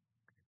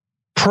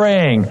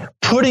 praying,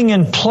 putting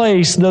in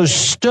place those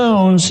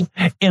stones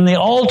in the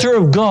altar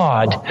of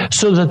God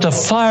so that the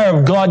fire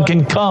of God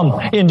can come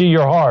into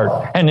your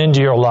heart and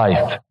into your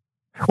life.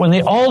 When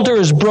the altar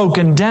is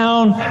broken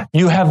down,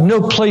 you have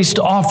no place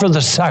to offer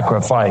the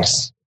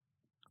sacrifice.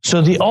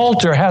 So the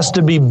altar has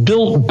to be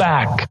built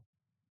back.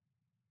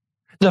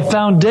 The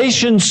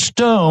foundation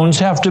stones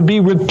have to be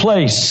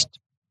replaced.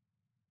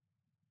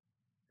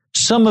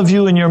 Some of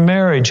you in your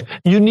marriage,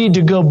 you need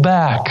to go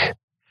back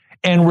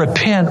and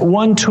repent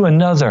one to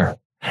another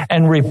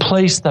and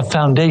replace the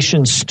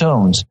foundation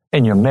stones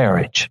in your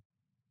marriage.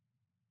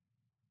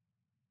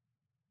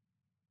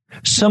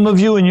 Some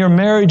of you in your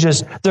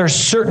marriages, there are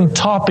certain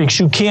topics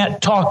you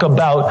can't talk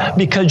about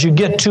because you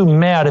get too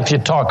mad if you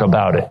talk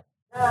about it.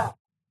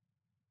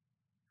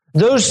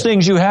 Those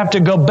things you have to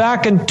go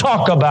back and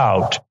talk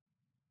about.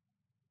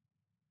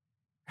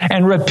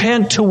 And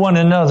repent to one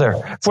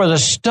another for the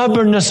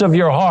stubbornness of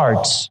your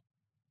hearts,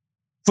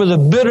 for the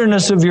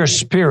bitterness of your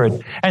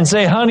spirit, and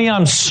say, honey,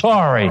 I'm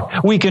sorry.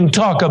 We can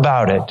talk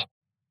about it.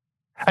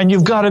 And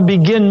you've got to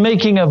begin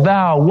making a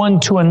vow one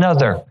to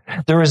another.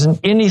 There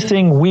isn't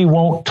anything we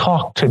won't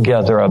talk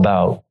together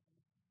about.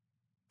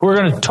 We're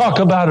going to talk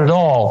about it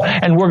all,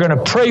 and we're going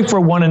to pray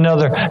for one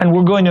another, and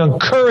we're going to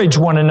encourage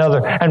one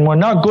another, and we're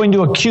not going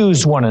to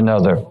accuse one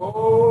another.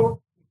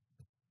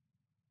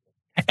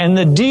 And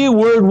the D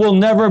word will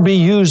never be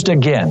used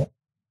again.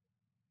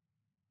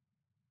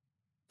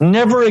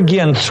 Never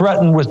again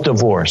threaten with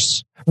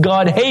divorce.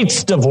 God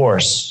hates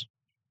divorce.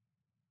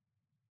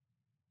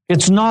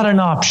 It's not an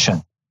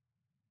option.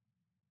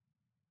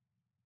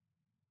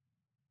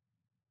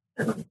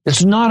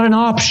 It's not an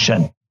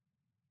option.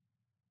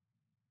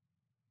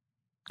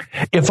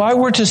 If I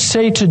were to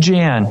say to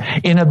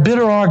Jan in a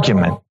bitter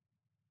argument,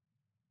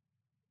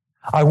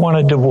 I want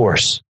a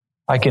divorce,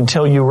 I can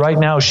tell you right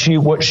now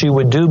what she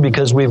would do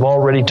because we've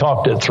already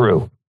talked it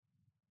through.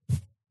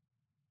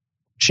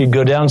 She'd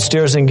go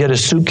downstairs and get a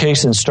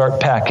suitcase and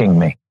start packing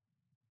me.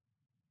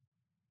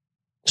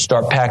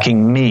 Start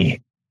packing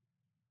me.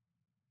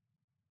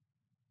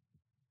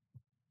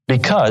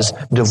 Because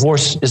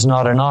divorce is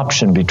not an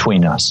option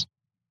between us.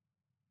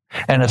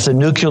 And if the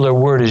nuclear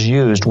word is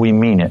used, we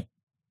mean it.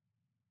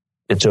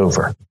 It's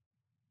over.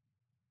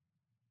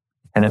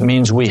 And it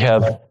means we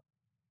have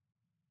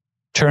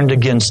turned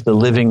against the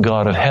living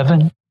God of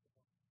heaven.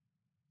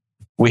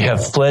 We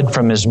have fled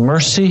from his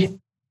mercy.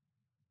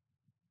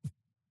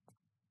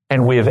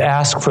 And we have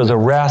asked for the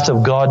wrath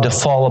of God to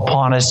fall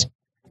upon us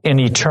in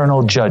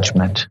eternal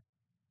judgment.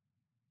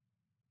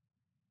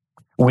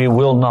 We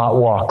will not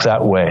walk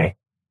that way.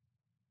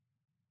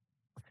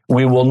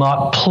 We will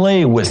not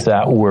play with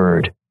that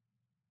word.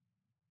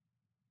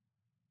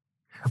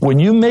 When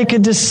you make a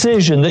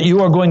decision that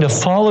you are going to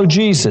follow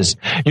Jesus,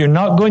 you're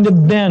not going to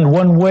bend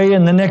one way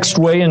and the next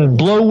way and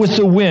blow with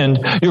the wind.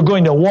 You're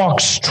going to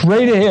walk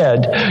straight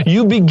ahead.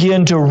 You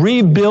begin to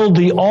rebuild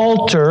the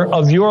altar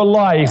of your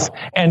life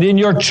and in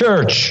your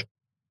church.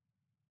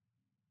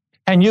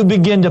 And you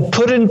begin to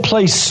put in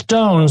place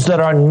stones that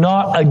are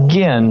not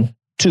again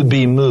to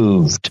be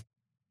moved.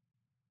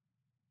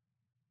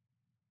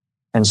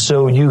 And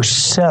so you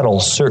settle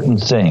certain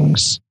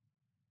things.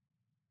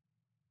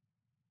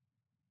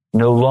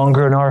 No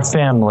longer in our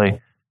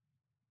family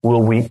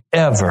will we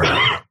ever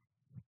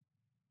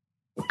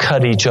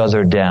cut each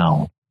other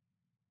down,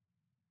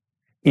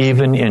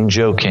 even in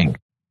joking.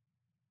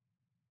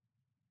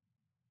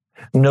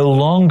 No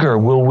longer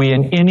will we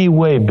in any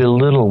way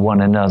belittle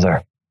one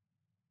another.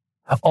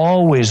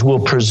 Always will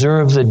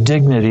preserve the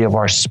dignity of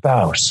our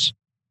spouse.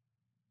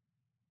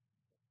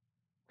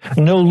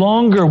 No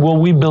longer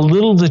will we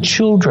belittle the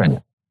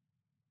children.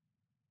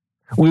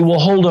 We will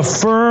hold a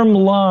firm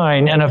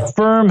line and a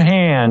firm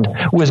hand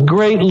with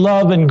great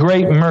love and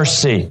great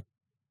mercy.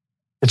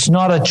 It's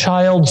not a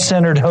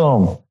child-centered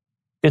home.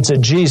 It's a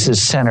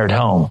Jesus-centered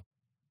home.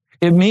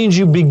 It means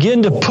you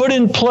begin to put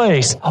in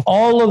place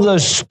all of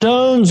those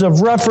stones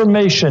of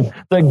reformation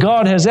that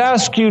God has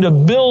asked you to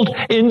build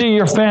into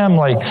your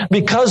family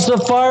because the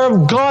fire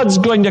of God's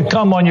going to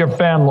come on your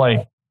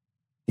family.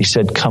 He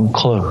said, come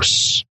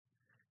close.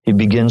 He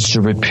begins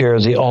to repair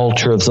the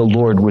altar of the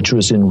Lord, which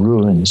was in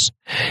ruins.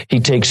 He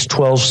takes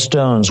 12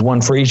 stones, one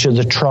for each of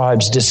the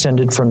tribes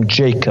descended from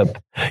Jacob.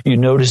 You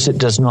notice it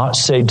does not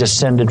say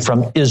descended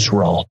from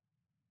Israel.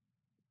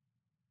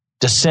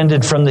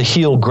 Descended from the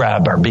heel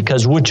grabber,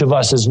 because which of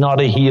us is not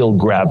a heel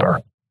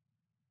grabber?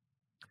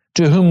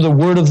 To whom the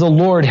word of the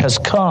Lord has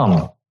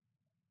come,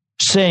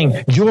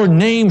 saying, your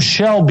name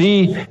shall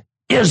be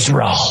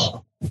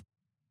Israel.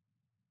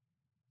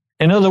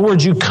 In other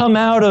words, you come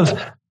out of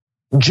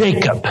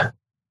Jacob.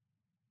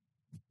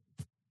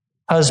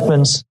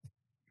 Husbands,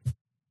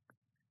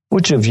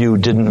 which of you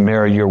didn't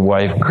marry your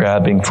wife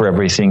grabbing for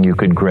everything you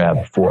could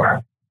grab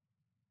for?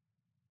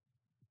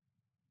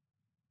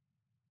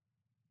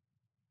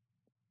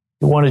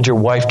 You wanted your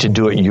wife to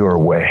do it your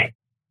way.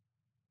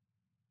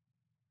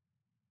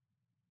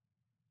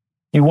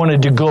 You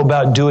wanted to go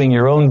about doing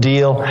your own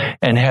deal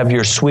and have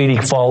your sweetie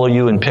follow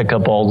you and pick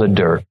up all the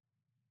dirt.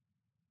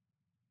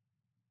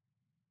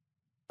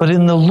 But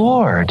in the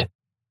Lord,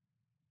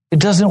 it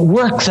doesn't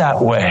work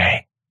that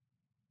way.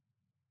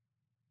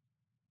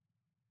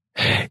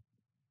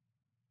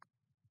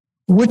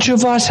 Which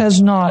of us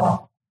has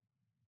not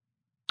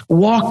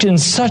walked in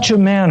such a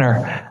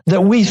manner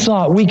that we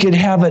thought we could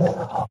have it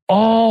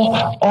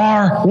all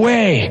our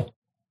way?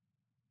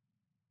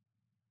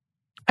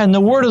 And the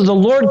word of the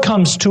Lord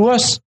comes to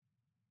us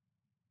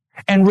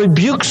and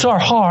rebukes our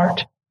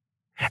heart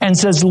and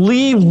says,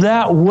 leave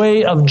that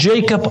way of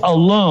Jacob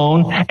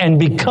alone and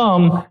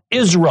become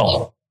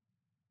Israel.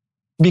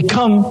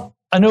 Become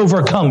an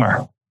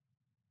overcomer.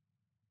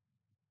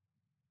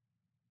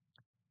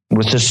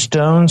 With the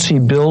stones, he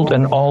built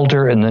an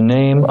altar in the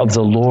name of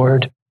the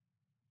Lord.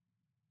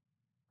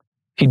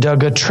 He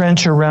dug a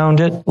trench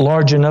around it,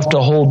 large enough to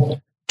hold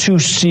 2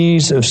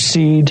 seahs of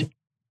seed.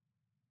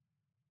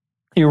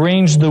 He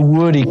arranged the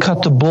wood. He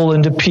cut the bull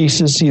into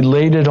pieces. He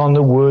laid it on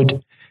the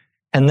wood.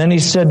 And then he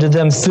said to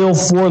them, fill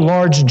 4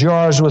 large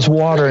jars with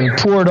water and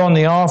pour it on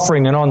the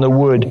offering and on the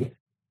wood.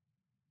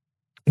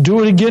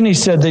 Do it again, he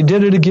said. They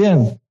did it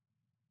again.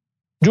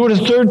 Do it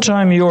a 3rd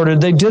time, he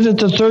ordered. They did it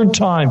the 3rd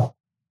time.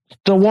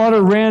 The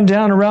water ran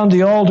down around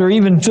the altar,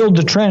 even filled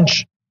the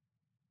trench.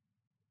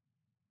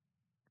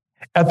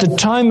 At the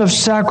time of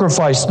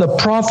sacrifice, the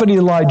prophet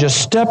Elijah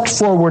stepped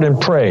forward and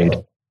prayed.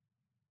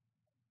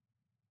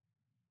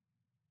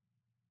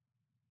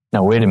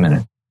 Now, wait a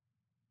minute.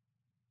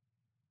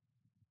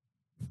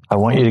 I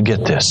want you to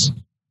get this.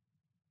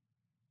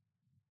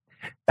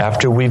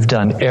 After we've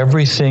done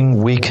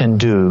everything we can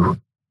do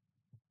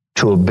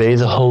to obey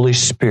the Holy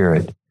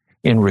Spirit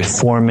in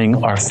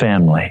reforming our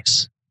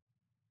families,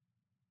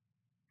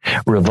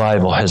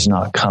 revival has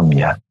not come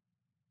yet.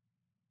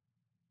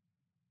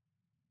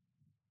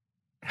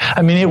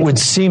 I mean, it would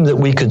seem that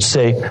we could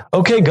say,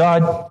 okay,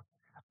 God,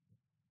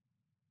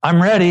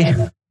 I'm ready.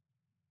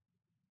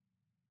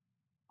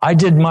 I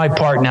did my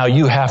part. Now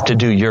you have to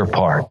do your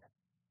part.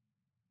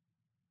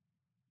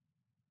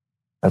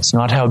 That's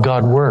not how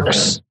God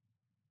works.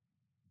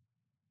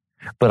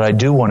 But I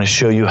do want to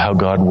show you how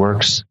God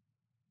works.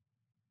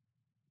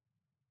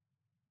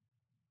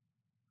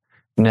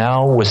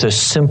 Now, with a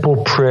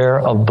simple prayer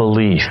of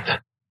belief,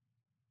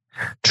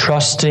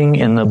 trusting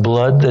in the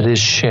blood that is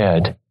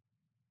shed,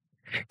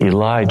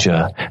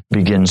 Elijah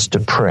begins to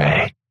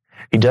pray.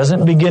 He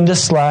doesn't begin to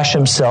slash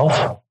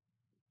himself.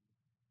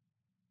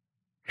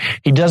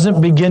 He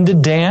doesn't begin to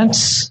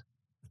dance.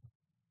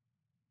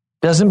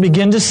 Doesn't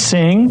begin to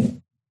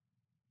sing.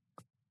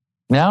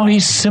 Now he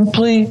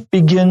simply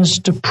begins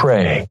to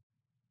pray.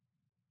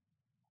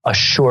 A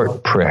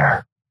short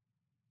prayer.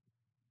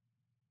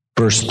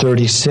 Verse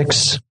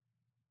 36.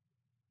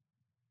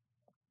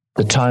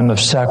 The time of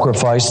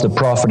sacrifice, the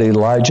prophet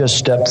Elijah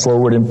stepped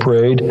forward and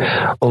prayed,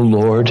 O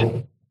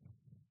Lord,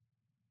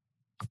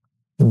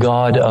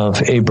 God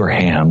of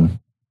Abraham,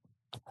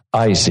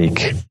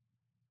 Isaac,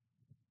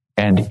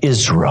 and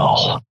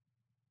Israel.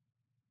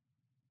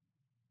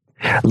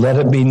 Let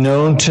it be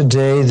known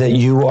today that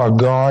you are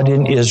God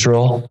in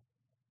Israel,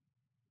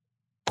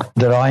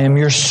 that I am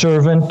your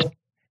servant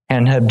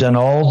and have done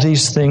all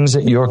these things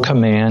at your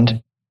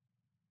command.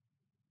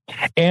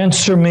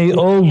 Answer me,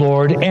 O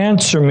Lord,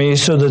 answer me,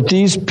 so that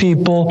these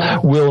people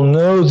will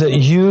know that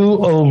you,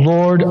 O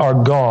Lord,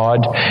 are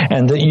God,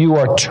 and that you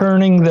are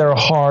turning their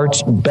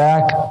hearts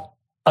back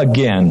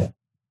again.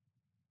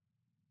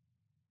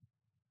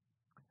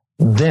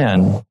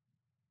 Then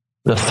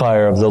the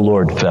fire of the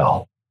Lord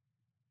fell.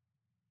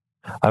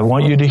 I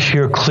want you to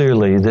hear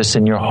clearly this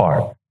in your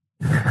heart.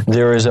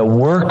 There is a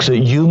work that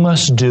you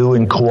must do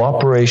in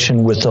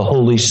cooperation with the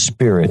Holy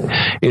Spirit.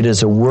 It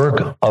is a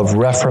work of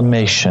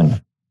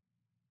reformation.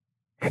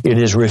 It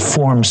is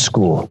reform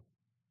school.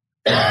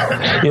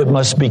 It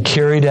must be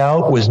carried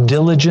out with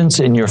diligence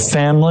in your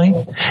family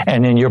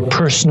and in your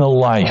personal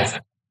life.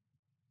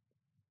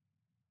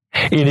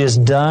 It is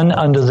done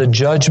under the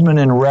judgment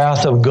and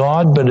wrath of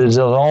God, but it is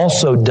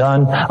also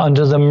done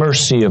under the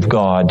mercy of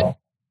God,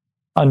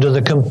 under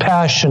the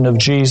compassion of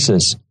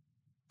Jesus,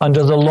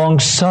 under the long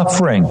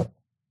suffering.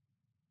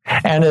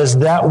 And as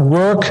that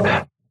work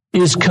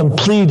is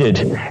completed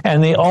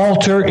and the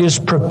altar is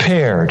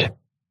prepared,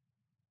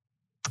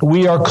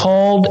 we are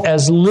called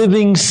as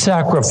living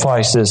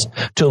sacrifices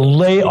to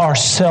lay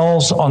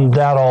ourselves on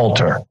that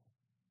altar.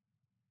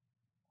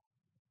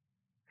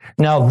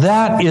 Now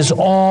that is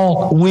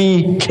all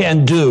we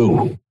can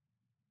do.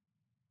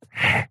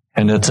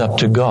 And it's up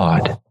to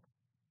God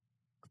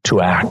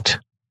to act.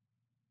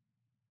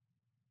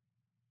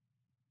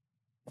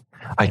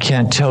 I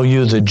can't tell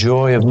you the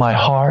joy of my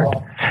heart,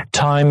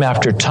 time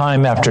after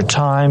time after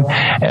time,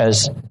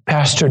 as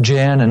Pastor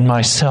Jan and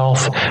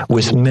myself,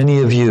 with many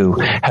of you,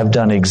 have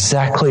done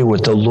exactly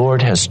what the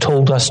Lord has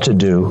told us to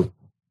do.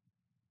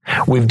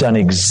 We've done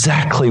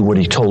exactly what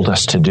He told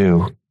us to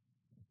do.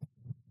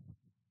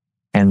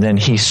 And then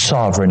He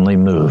sovereignly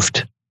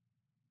moved.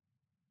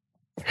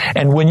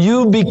 And when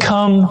you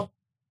become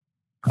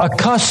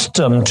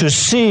accustomed to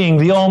seeing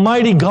the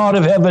Almighty God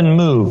of heaven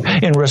move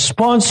in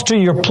response to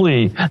your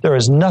plea, there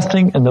is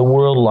nothing in the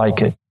world like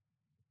it.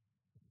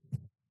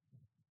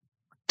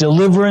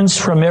 Deliverance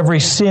from every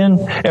sin,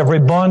 every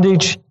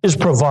bondage is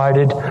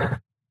provided.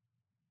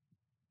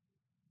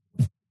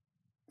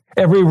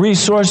 Every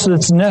resource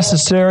that's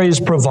necessary is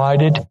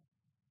provided.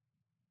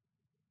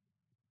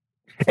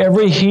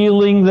 Every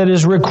healing that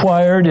is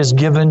required is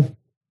given.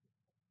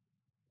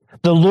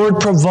 The Lord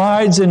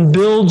provides and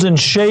builds and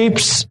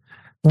shapes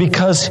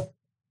because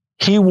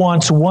He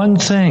wants one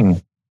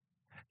thing.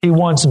 He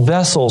wants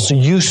vessels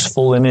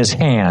useful in His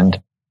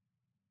hand.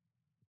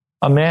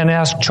 A man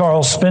asked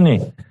Charles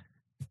Finney,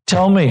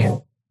 tell me,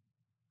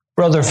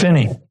 Brother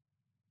Finney,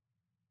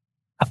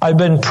 I've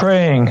been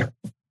praying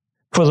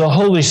for the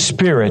Holy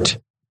Spirit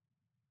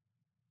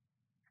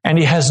and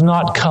He has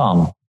not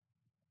come.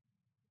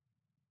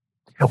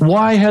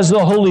 Why has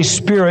the Holy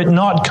Spirit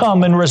not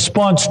come in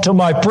response to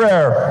my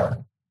prayer?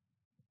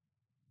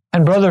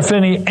 And Brother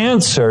Finney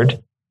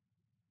answered,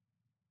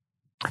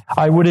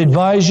 I would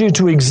advise you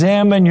to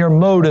examine your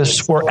motives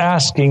for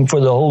asking for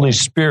the Holy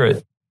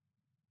Spirit.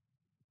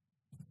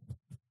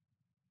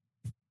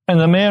 And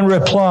the man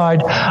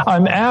replied,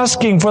 I'm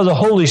asking for the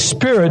Holy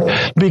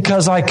Spirit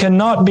because I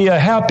cannot be a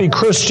happy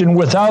Christian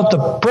without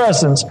the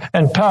presence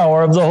and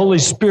power of the Holy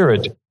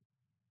Spirit.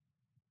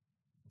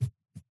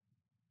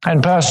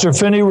 And Pastor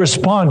Finney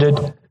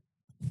responded,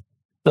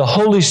 the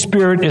Holy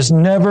Spirit is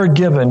never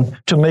given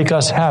to make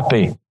us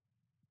happy.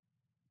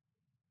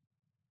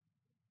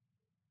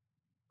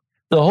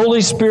 The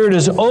Holy Spirit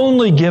is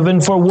only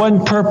given for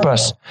one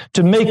purpose,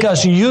 to make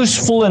us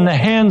useful in the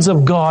hands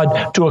of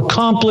God to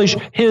accomplish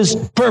His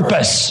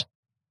purpose.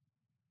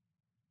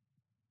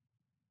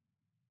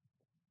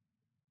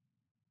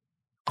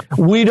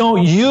 We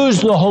don't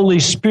use the Holy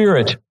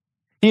Spirit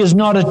He is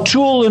not a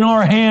tool in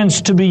our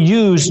hands to be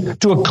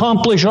used to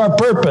accomplish our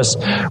purpose.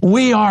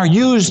 We are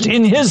used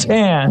in His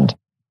hand.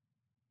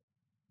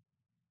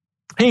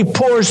 He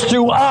pours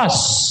through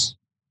us.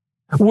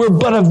 We're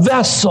but a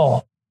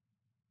vessel.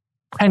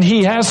 And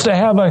He has to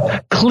have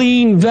a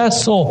clean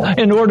vessel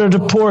in order to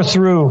pour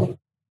through.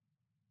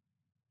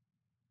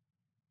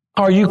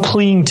 Are you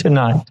clean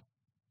tonight?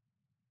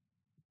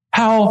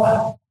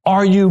 How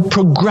are you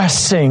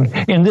progressing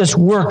in this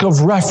work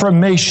of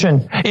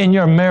reformation in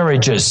your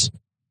marriages?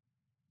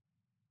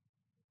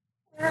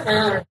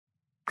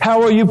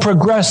 How are you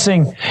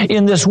progressing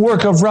in this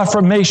work of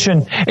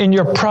reformation in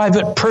your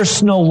private,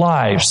 personal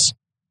lives?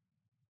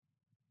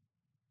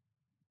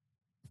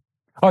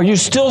 Are you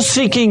still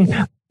seeking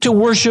to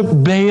worship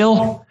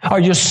Baal? Are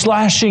you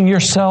slashing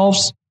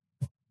yourselves?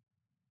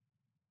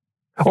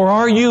 Or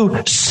are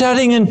you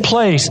setting in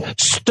place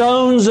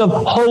stones of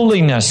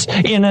holiness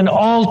in an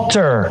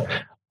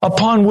altar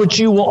upon which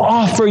you will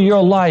offer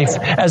your life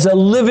as a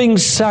living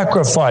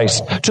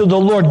sacrifice to the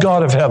Lord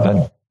God of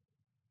heaven?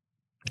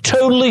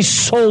 Totally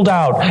sold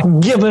out,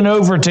 given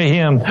over to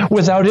Him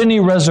without any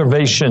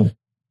reservation.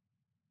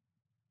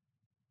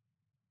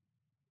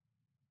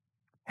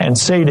 And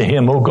say to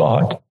Him, "O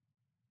God,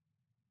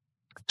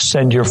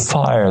 send your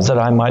fire that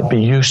I might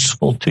be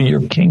useful to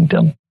your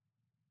kingdom.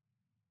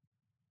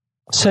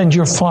 Send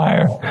your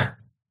fire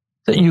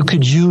that you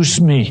could use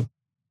me."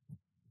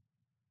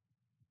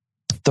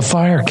 The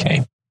fire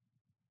came.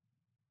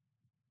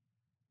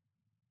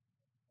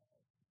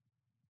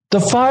 The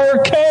fire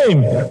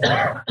came.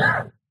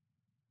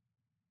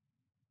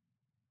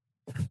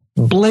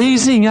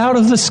 Blazing out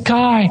of the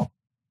sky.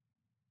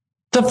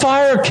 The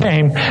fire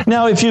came.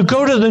 Now, if you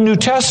go to the New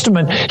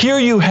Testament, here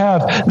you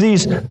have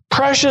these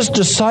precious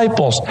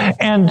disciples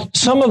and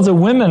some of the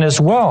women as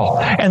well.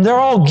 And they're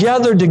all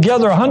gathered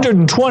together,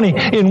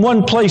 120 in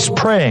one place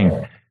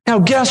praying. Now,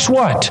 guess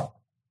what?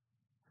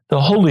 The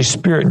Holy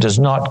Spirit does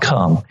not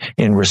come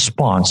in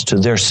response to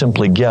their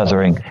simply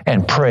gathering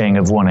and praying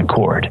of one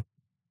accord.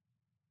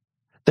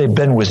 They've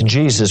been with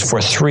Jesus for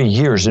 3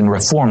 years in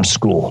reform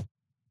school.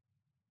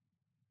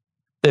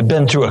 They've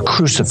been through a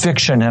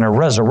crucifixion and a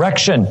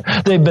resurrection.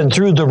 They've been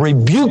through the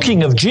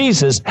rebuking of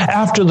Jesus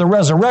after the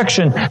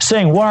resurrection,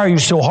 saying, "Why are you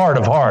so hard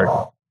of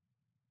heart?"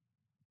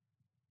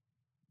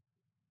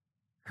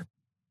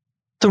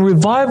 The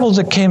revival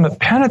that came at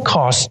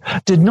Pentecost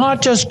did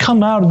not just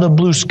come out of the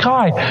blue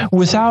sky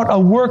without a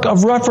work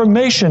of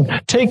reformation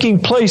taking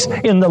place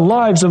in the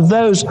lives of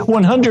those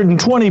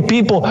 120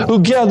 people who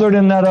gathered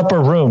in that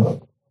upper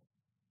room.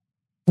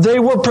 They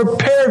were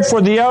prepared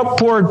for the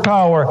outpoured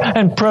power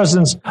and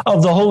presence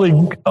of the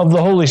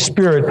Holy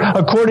Spirit,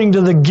 according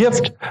to the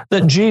gift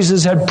that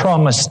Jesus had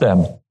promised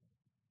them.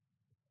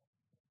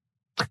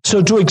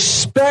 So to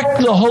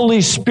expect the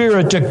Holy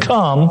Spirit to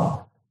come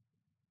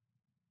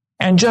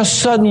and just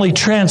suddenly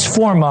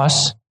transform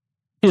us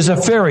is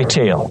a fairy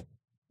tale.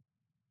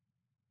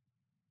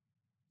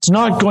 It's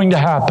not going to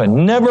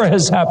happen. Never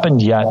has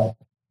happened yet.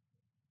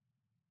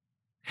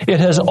 It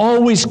has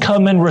always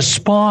come in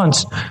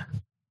response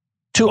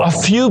to a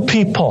few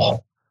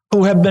people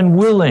who have been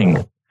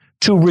willing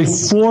to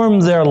reform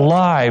their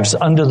lives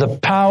under the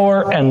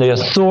power and the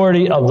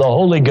authority of the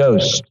Holy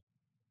Ghost,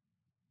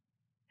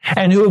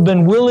 and who have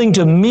been willing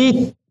to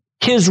meet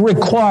His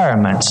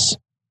requirements,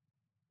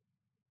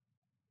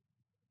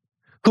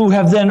 who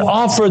have then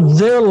offered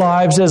their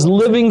lives as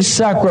living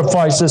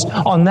sacrifices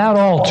on that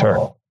altar.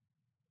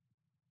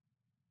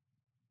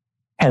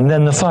 And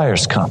then the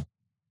fires come.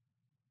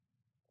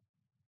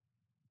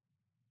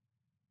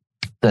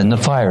 Then the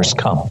fires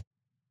come.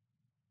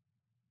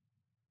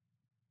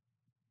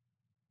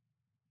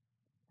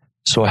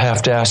 So I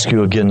have to ask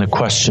you again the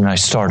question I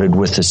started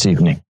with this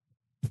evening.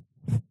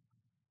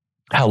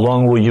 How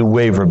long will you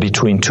waver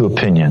between two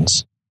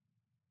opinions?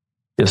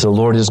 If the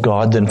Lord is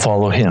God, then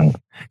follow Him.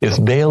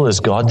 If Baal is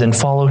God, then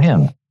follow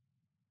him.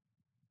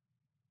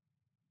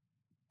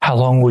 How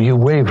long will you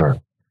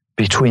waver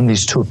between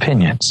these two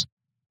opinions?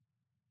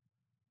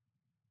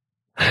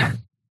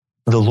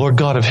 The Lord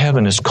God of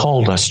heaven has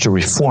called us to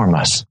reform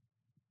us,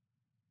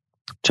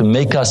 to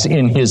make us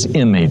in His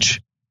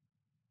image.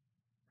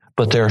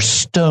 But there are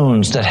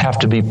stones that have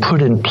to be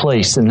put in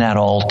place in that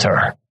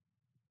altar.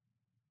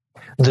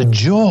 The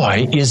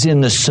joy is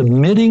in the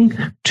submitting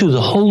to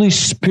the Holy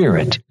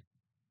Spirit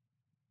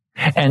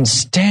and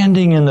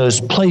standing in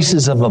those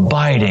places of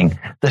abiding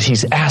that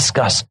He's asked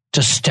us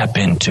to step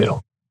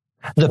into.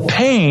 The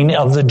pain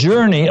of the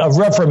journey of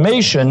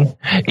reformation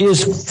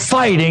is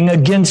fighting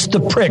against the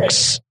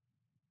pricks.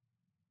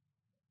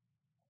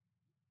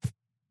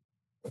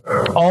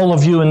 All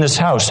of you in this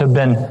house have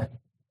been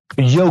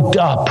yoked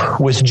up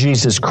with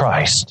Jesus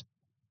Christ.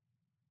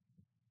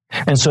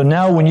 And so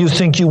now when you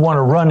think you want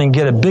to run and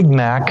get a Big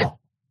Mac,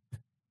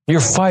 you're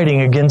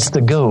fighting against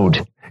the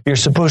goad. You're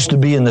supposed to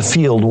be in the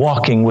field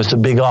walking with the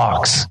big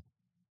ox.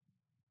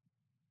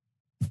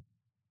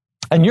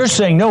 And you're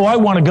saying, no, I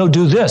want to go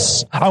do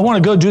this. I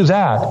want to go do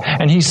that.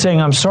 And He's saying,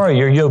 I'm sorry,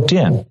 you're yoked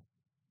in.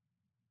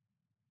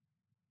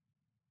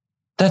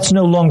 That's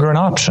no longer an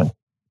option.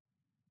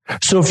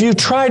 So if you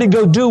try to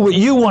go do what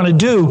you want to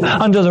do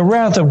under the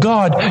wrath of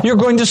God, you're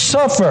going to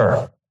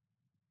suffer.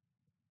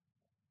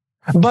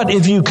 But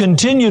if you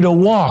continue to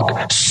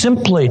walk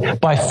simply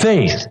by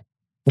faith,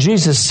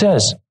 Jesus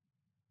says,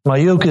 my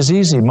yoke is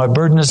easy, my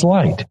burden is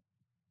light.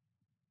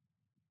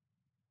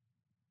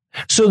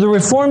 So the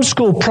Reform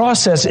School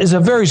process is a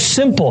very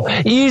simple,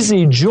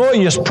 easy,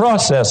 joyous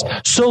process,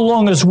 so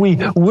long as we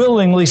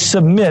willingly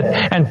submit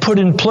and put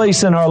in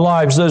place in our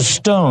lives those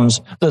stones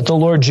that the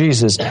Lord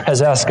Jesus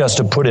has asked us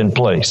to put in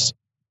place.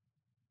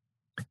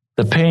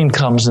 The pain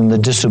comes in the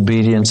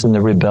disobedience and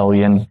the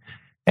rebellion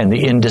and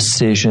the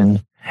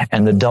indecision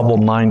and the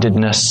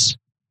double-mindedness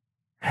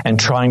and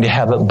trying to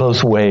have it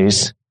both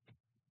ways.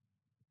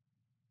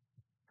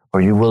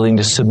 Are you willing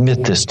to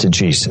submit this to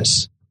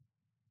Jesus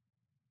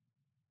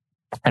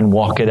and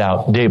walk it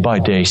out day by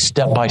day,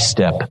 step by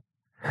step,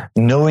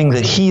 knowing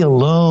that He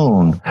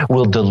alone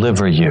will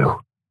deliver you?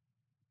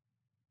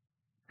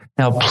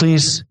 Now,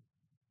 please,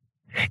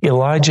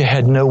 Elijah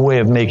had no way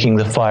of making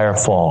the fire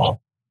fall.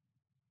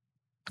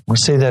 I'll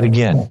say that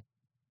again.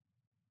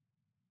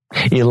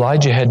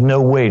 Elijah had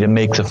no way to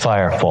make the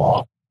fire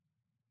fall.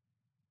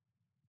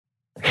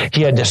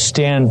 He had to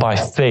stand by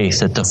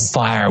faith that the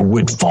fire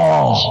would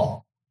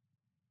fall.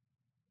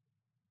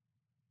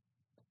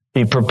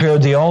 He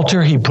prepared the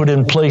altar. He put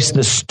in place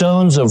the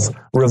stones of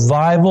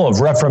revival, of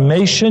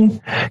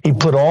reformation. He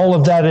put all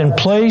of that in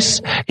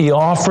place. He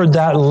offered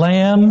that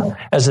lamb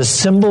as a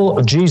symbol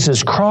of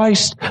Jesus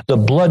Christ. The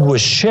blood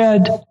was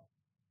shed.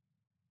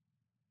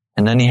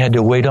 And then he had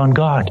to wait on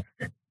God.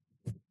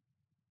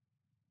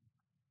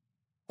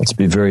 Let's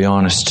be very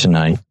honest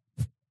tonight.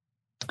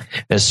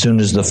 As soon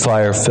as the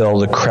fire fell,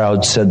 the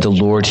crowd said, the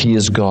Lord, He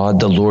is God,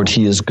 the Lord,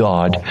 He is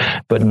God.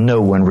 But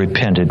no one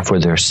repented for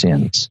their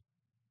sins.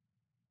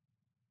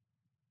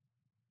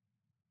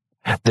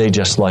 They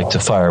just liked the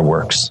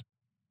fireworks.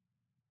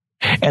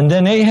 And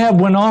then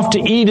Ahab went off to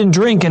eat and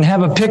drink and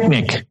have a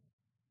picnic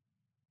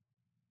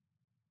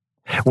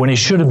when he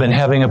should have been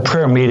having a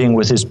prayer meeting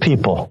with his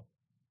people.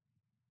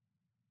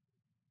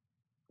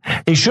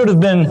 He should have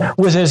been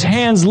with his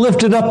hands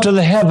lifted up to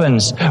the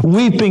heavens,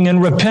 weeping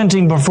and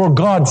repenting before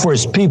God for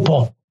His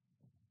people.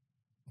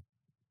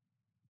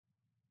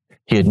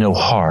 He had no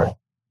heart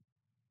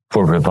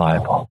for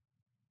revival.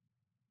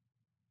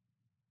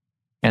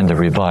 And the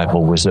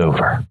revival was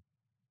over.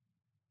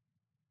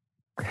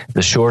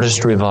 The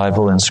shortest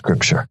revival in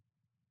Scripture.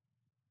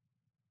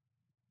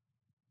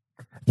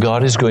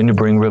 God is going to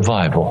bring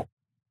revival.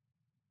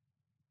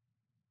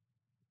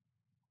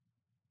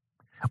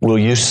 Will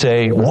you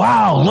say,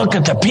 wow, look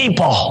at the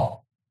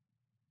people.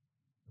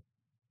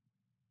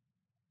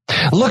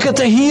 Look at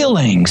the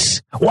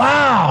healings.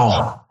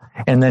 Wow.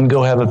 And then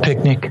go have a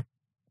picnic?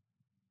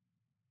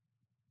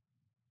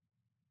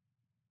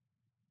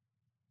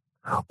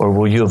 Or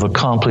will you have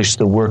accomplished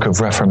the work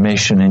of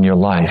reformation in your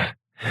life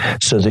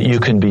so that you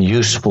can be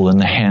useful in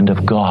the hand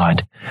of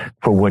God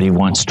for what He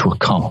wants to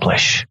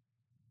accomplish?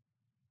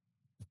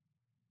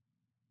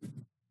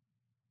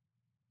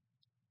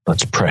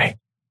 Let's pray.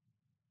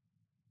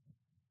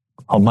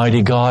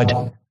 Almighty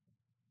God,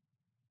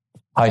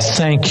 I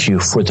thank You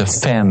for the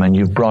famine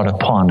You've brought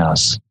upon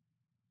us.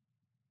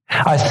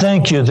 I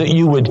thank You that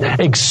You would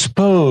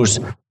expose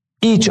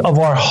each of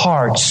our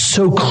hearts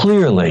so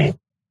clearly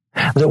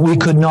that we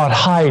could not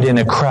hide in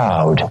a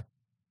crowd.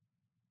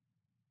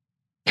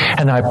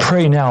 And I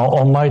pray now,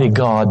 Almighty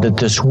God, that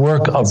this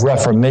work of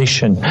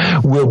reformation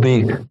will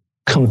be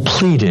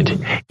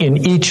completed in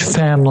each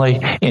family,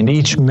 in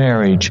each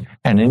marriage,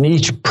 and in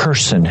each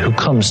person who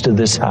comes to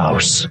this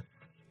house.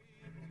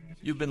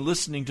 You've been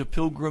listening to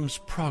Pilgrim's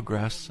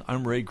Progress.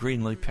 I'm Ray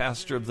Greenley,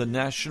 pastor of the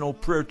National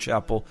Prayer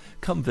Chapel.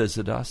 Come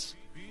visit us.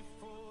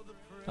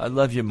 I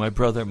love you, my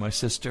brother, my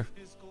sister.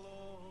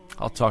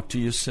 I'll talk to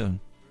you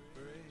soon.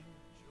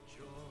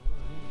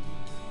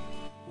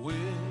 With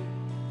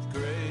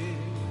great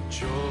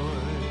joy,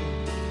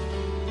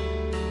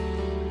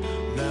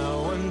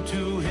 now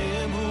unto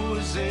Him who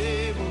is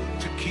able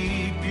to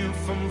keep you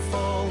from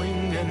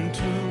falling and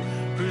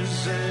to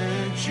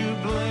present you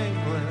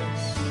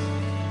blameless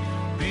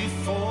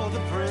before the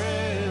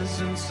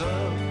presence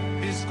of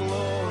His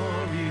glory.